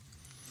closely,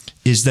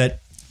 is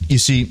that, you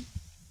see,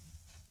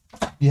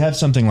 you have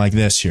something like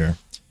this here.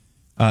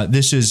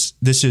 This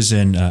is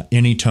an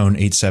Anytone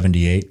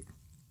 878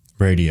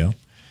 radio.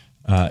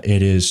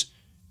 It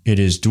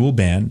is dual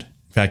band.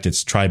 In fact,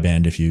 it's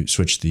tri-band if you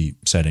switch the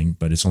setting,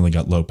 but it's only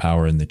got low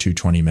power in the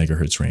 220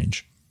 megahertz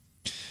range.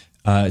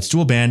 It's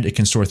dual band. It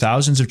can store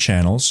thousands of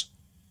channels.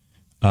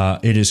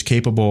 It is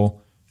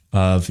capable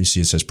of, you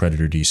see it says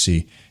Predator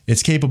DC.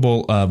 It's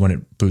capable of, when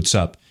it boots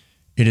up,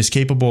 it is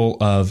capable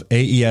of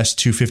AES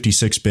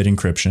 256-bit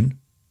encryption.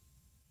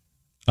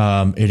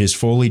 It is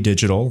fully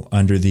digital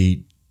under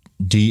the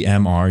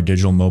DMR,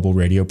 Digital Mobile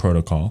Radio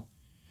Protocol.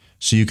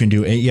 So you can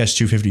do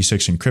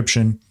AES-256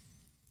 encryption.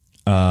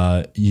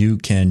 You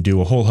can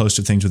do a whole host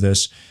of things with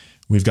this.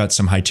 We've got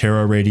some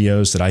Hytera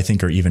radios that I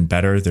think are even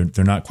better.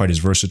 They're not quite as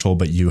versatile,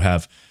 but you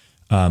have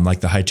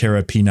like the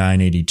Hytera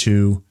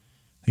P982.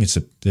 I think it's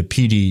the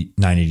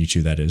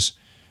PD982, that is.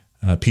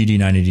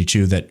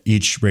 PD982, that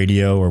each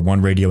radio or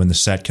one radio in the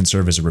set can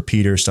serve as a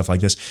repeater, stuff like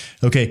this.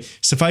 Okay,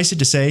 suffice it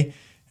to say,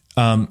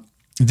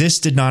 this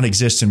did not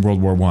exist in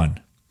World War I.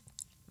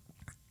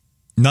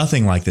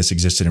 Nothing like this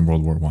existed in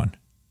World War I.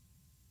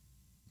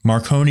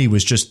 Marconi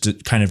was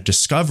just kind of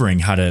discovering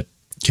how to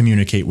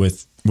communicate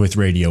with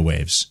radio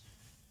waves.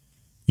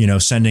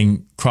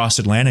 Sending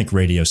cross-Atlantic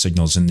radio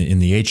signals in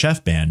the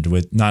HF band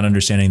with not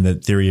understanding the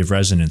theory of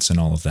resonance and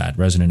all of that,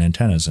 resonant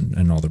antennas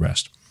and all the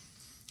rest.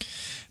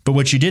 But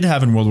what you did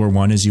have in World War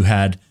I is you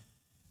had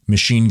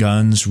machine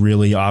guns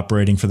really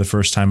operating for the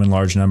first time in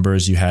large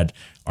numbers. You had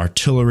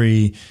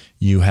artillery.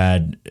 You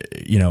had,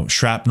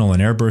 shrapnel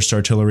and airburst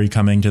artillery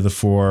coming to the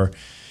fore.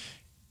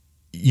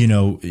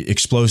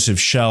 Explosive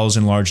shells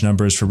in large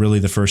numbers for really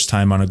the first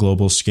time on a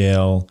global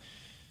scale.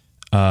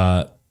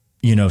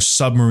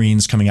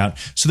 Submarines coming out.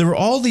 So there were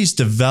all these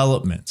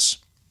developments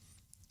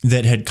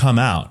that had come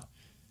out,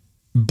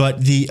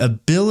 but the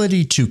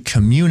ability to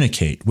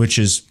communicate, which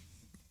is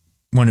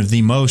one of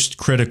the most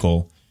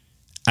critical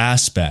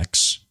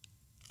aspects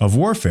of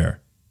warfare,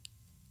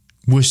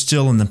 was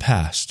still in the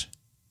past.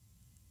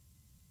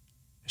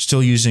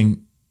 Still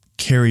using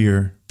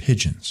carrier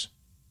pigeons.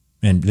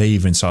 And they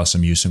even saw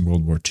some use in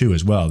World War II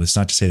as well. That's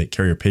not to say that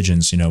carrier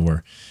pigeons,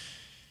 were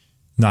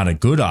not a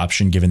good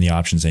option given the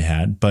options they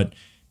had, but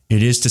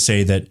it is to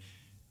say that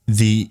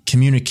the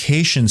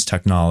communications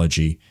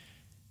technology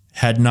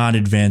had not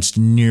advanced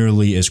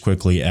nearly as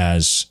quickly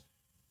as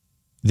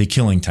the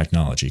killing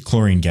technology,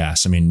 chlorine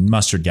gas,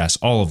 mustard gas,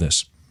 all of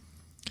this.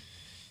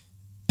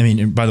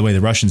 By the way,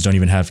 the Russians don't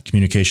even have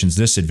communications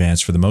this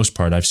advanced for the most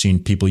part. I've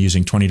seen people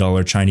using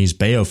 $20 Chinese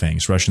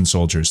Baofangs, Russian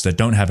soldiers that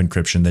don't have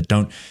encryption,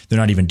 they're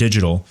not even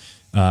digital.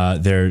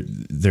 They're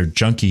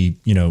junky,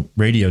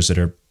 radios that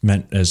are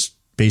meant as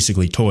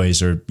basically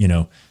toys or,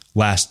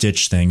 last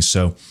ditch things.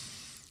 So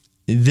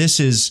this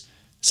is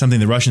something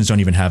the Russians don't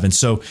even have. And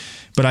so,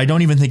 but I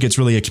don't even think it's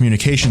really a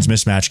communications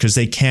mismatch because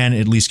they can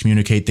at least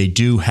communicate. They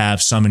do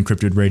have some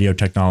encrypted radio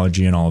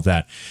technology and all of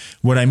that.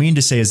 What I mean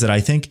to say is that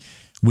I think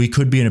we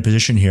could be in a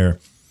position here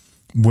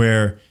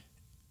where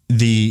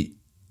the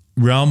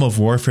realm of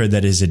warfare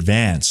that is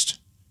advanced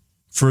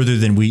further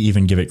than we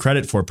even give it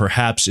credit for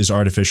perhaps is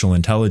artificial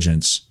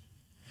intelligence.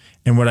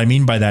 And what I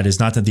mean by that is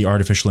not that the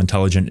artificial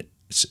intelligence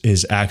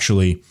is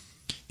actually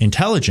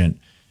intelligent,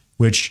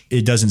 which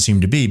it doesn't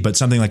seem to be, but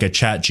something like a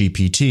Chat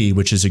GPT,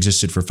 which has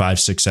existed for 5,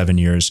 6, 7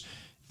 years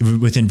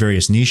within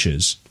various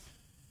niches,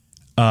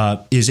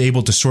 is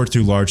able to sort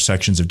through large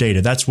sections of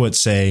data. That's what,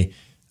 say,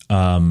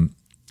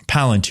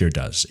 Palantir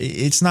does.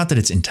 It's not that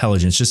it's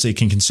intelligent, it's just that it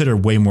can consider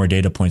way more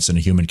data points than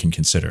a human can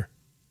consider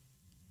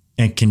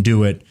and can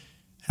do it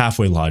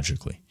halfway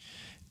logically.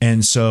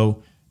 And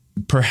so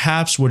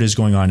perhaps what is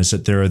going on is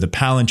that there are the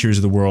Palantirs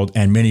of the world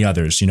and many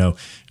others.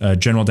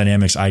 General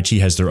Dynamics IT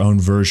has their own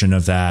version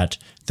of that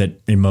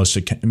in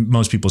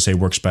most people say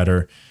works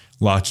better.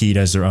 Lockheed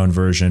has their own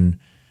version.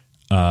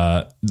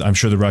 I'm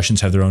sure the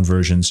Russians have their own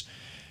versions.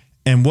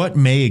 And what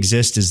may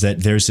exist is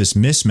that there's this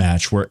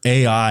mismatch where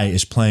AI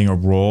is playing a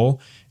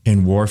role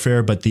in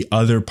warfare, but the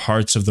other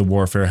parts of the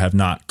warfare have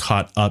not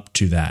caught up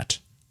to that.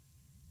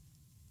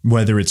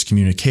 Whether it's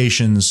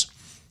communications,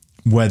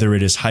 whether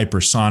it is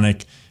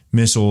hypersonic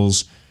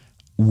missiles,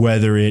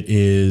 whether it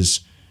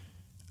is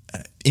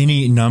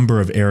any number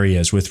of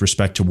areas with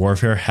respect to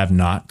warfare have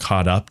not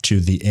caught up to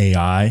the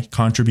AI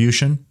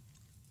contribution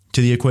to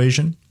the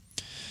equation.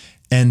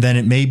 And then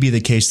it may be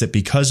the case that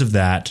because of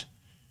that,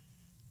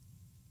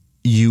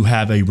 you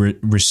have a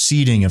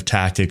receding of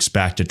tactics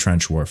back to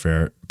trench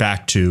warfare,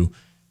 back to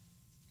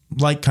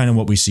like kind of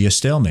what we see, a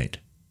stalemate.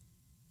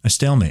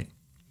 It's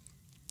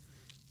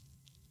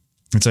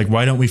like,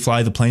 why don't we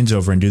fly the planes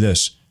over and do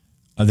this?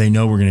 They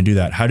know we're going to do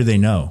that. How do they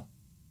know?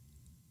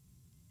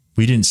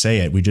 We didn't say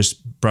it. We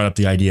just brought up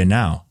the idea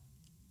now.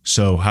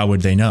 So how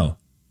would they know?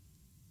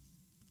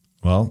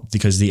 Well,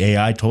 because the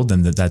AI told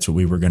them that that's what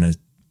we were going to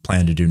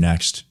plan to do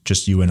next.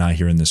 Just you and I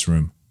here in this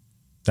room.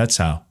 That's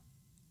how.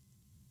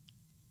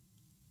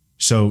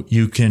 So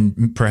you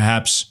can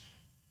perhaps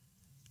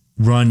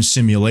run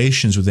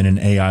simulations within an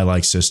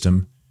AI-like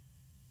system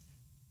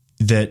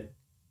that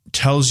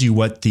tells you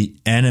what the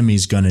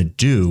enemy's going to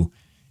do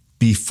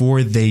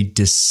before they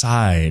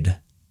decide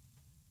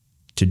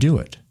to do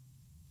it,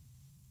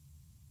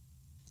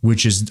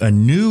 which is a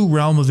new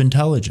realm of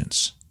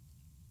intelligence.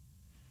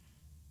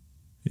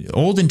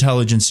 Old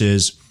intelligence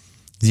is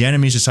the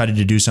enemy's decided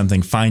to do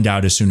something, find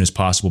out as soon as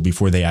possible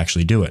before they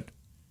actually do it.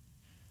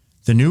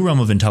 The new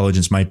realm of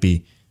intelligence might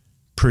be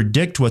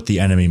predict what the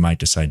enemy might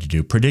decide to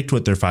do, predict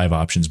what their 5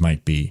 options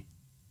might be.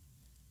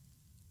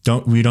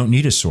 We don't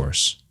need a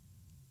source,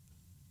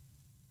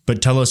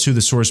 but tell us who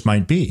the source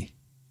might be.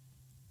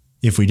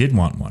 If we did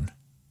want one,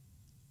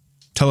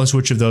 tell us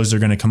which of those they're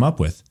going to come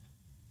up with.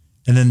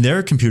 And then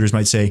their computers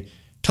might say,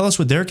 Tell us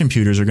what their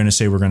computers are going to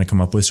say we're going to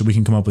come up with so we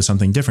can come up with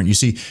something different. You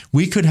see,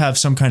 we could have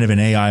some kind of an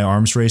AI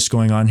arms race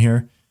going on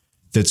here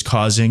that's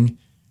causing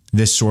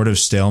this sort of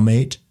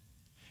stalemate,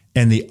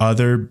 and the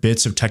other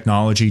bits of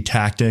technology,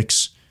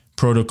 tactics,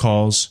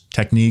 protocols,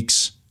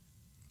 techniques,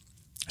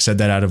 I said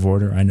that out of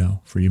order, I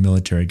know, for you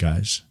military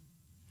guys,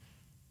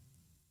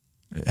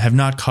 have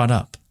not caught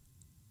up.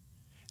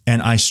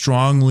 And I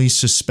strongly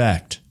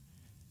suspect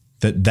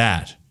that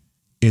that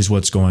is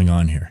what's going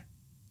on here.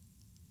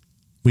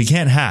 We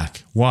can't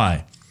hack.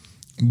 Why?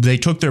 They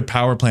took their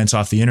power plants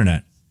off the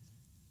internet.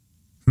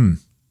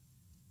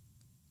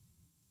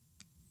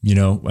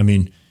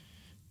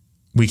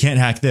 We can't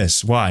hack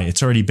this. Why?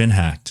 It's already been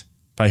hacked.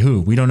 By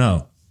who? We don't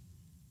know.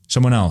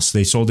 Someone else.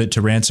 They sold it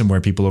to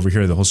ransomware people over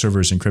here. The whole server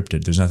is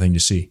encrypted. There's nothing to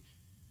see.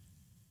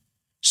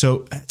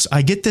 So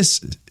I get this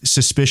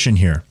suspicion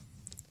here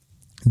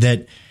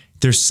that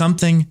there's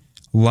something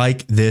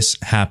like this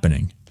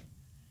happening.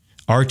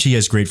 RT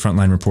has great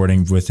frontline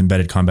reporting with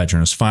embedded combat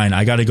journalists. Fine.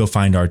 I got to go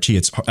find RT.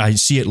 I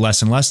see it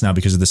less and less now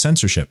because of the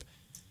censorship.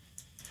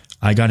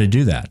 I got to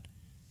do that.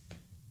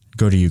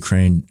 Go to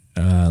Ukraine.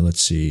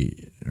 Let's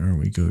see. Or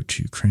we go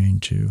to Ukraine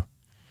too.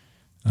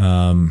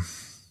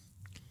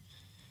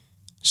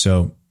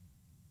 So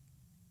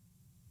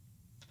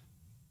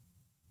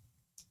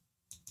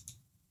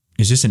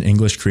is this an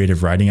English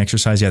creative writing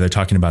exercise? Yeah, they're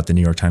talking about the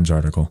New York Times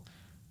article.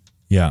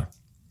 Yeah.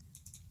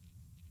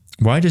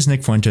 Why does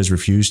Nick Fuentes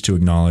refuse to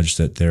acknowledge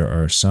that there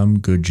are some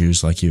good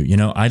Jews like you?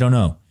 I don't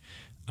know.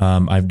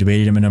 I've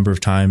debated him a number of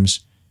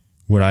times.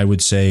 What I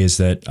would say is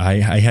that I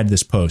had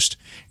this post.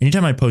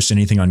 Anytime I post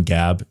anything on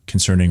Gab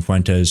concerning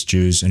Fuentes,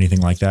 Jews,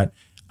 anything like that,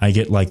 I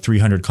get like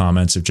 300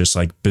 comments of just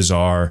like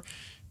bizarre,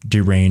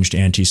 deranged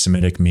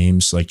anti-Semitic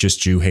memes, like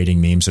just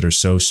Jew-hating memes that are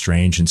so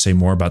strange and say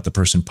more about the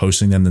person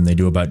posting them than they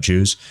do about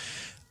Jews.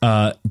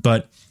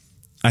 But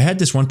I had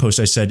this one post.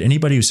 I said,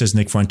 anybody who says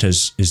Nick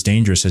Fuentes is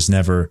dangerous has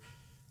never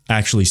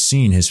actually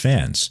seen his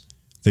fans.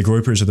 The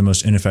Groypers are the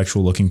most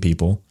ineffectual looking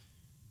people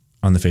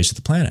on the face of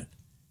the planet.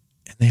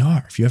 And they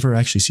are, if you ever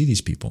actually see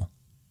these people.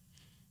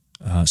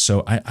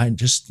 So I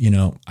just,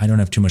 I don't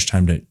have too much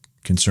time to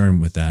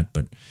concern with that,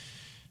 but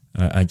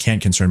I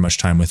can't concern much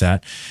time with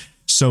that.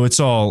 So it's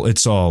all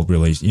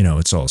really,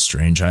 it's all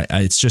strange.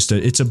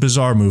 It's a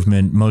bizarre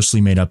movement,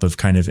 mostly made up of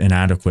kind of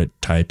inadequate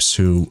types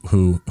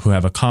who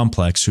have a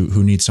complex,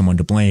 who need someone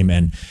to blame.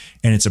 And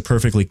it's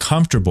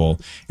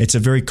a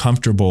very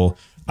comfortable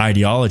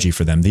ideology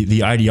for them.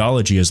 The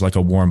ideology is like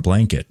a warm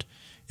blanket.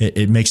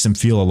 It makes them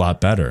feel a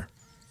lot better.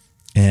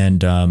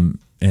 And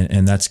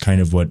that's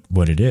kind of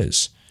what it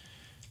is.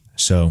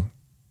 So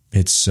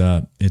it's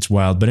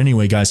wild. But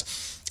anyway,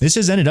 guys, this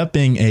has ended up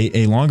being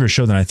a longer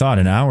show than I thought,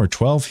 an hour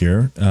 12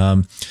 here.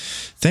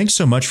 Thanks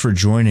so much for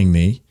joining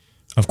me.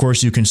 Of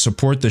course, you can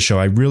support the show.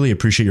 I really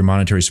appreciate your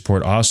monetary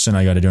support. Austin,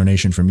 I got a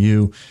donation from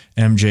you.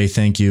 MJ,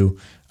 thank you.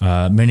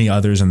 Many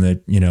others on the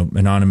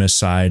anonymous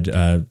side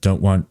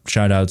don't want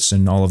shout outs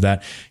and all of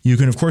that. You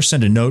can, of course,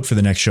 send a note for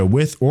the next show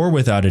with or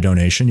without a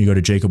donation. You go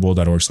to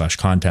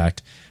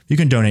jacobwool.org/contact. You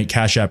can donate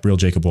Cash App Real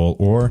Jacob Wool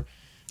or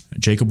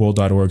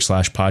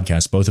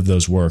jacobwool.org/podcast. Both of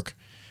those work.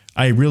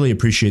 I really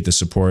appreciate the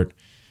support.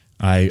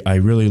 I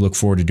really look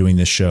forward to doing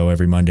this show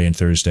every Monday and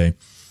Thursday.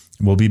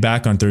 We'll be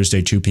back on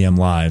Thursday, 2 p.m.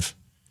 live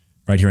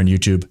right here on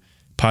YouTube.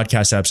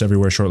 Podcast apps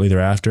everywhere shortly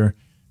thereafter.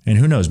 And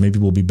who knows, maybe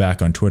we'll be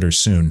back on Twitter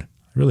soon.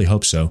 I really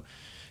hope so.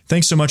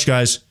 Thanks so much,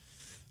 guys.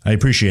 I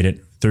appreciate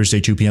it.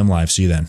 Thursday, 2 p.m. live. See you then.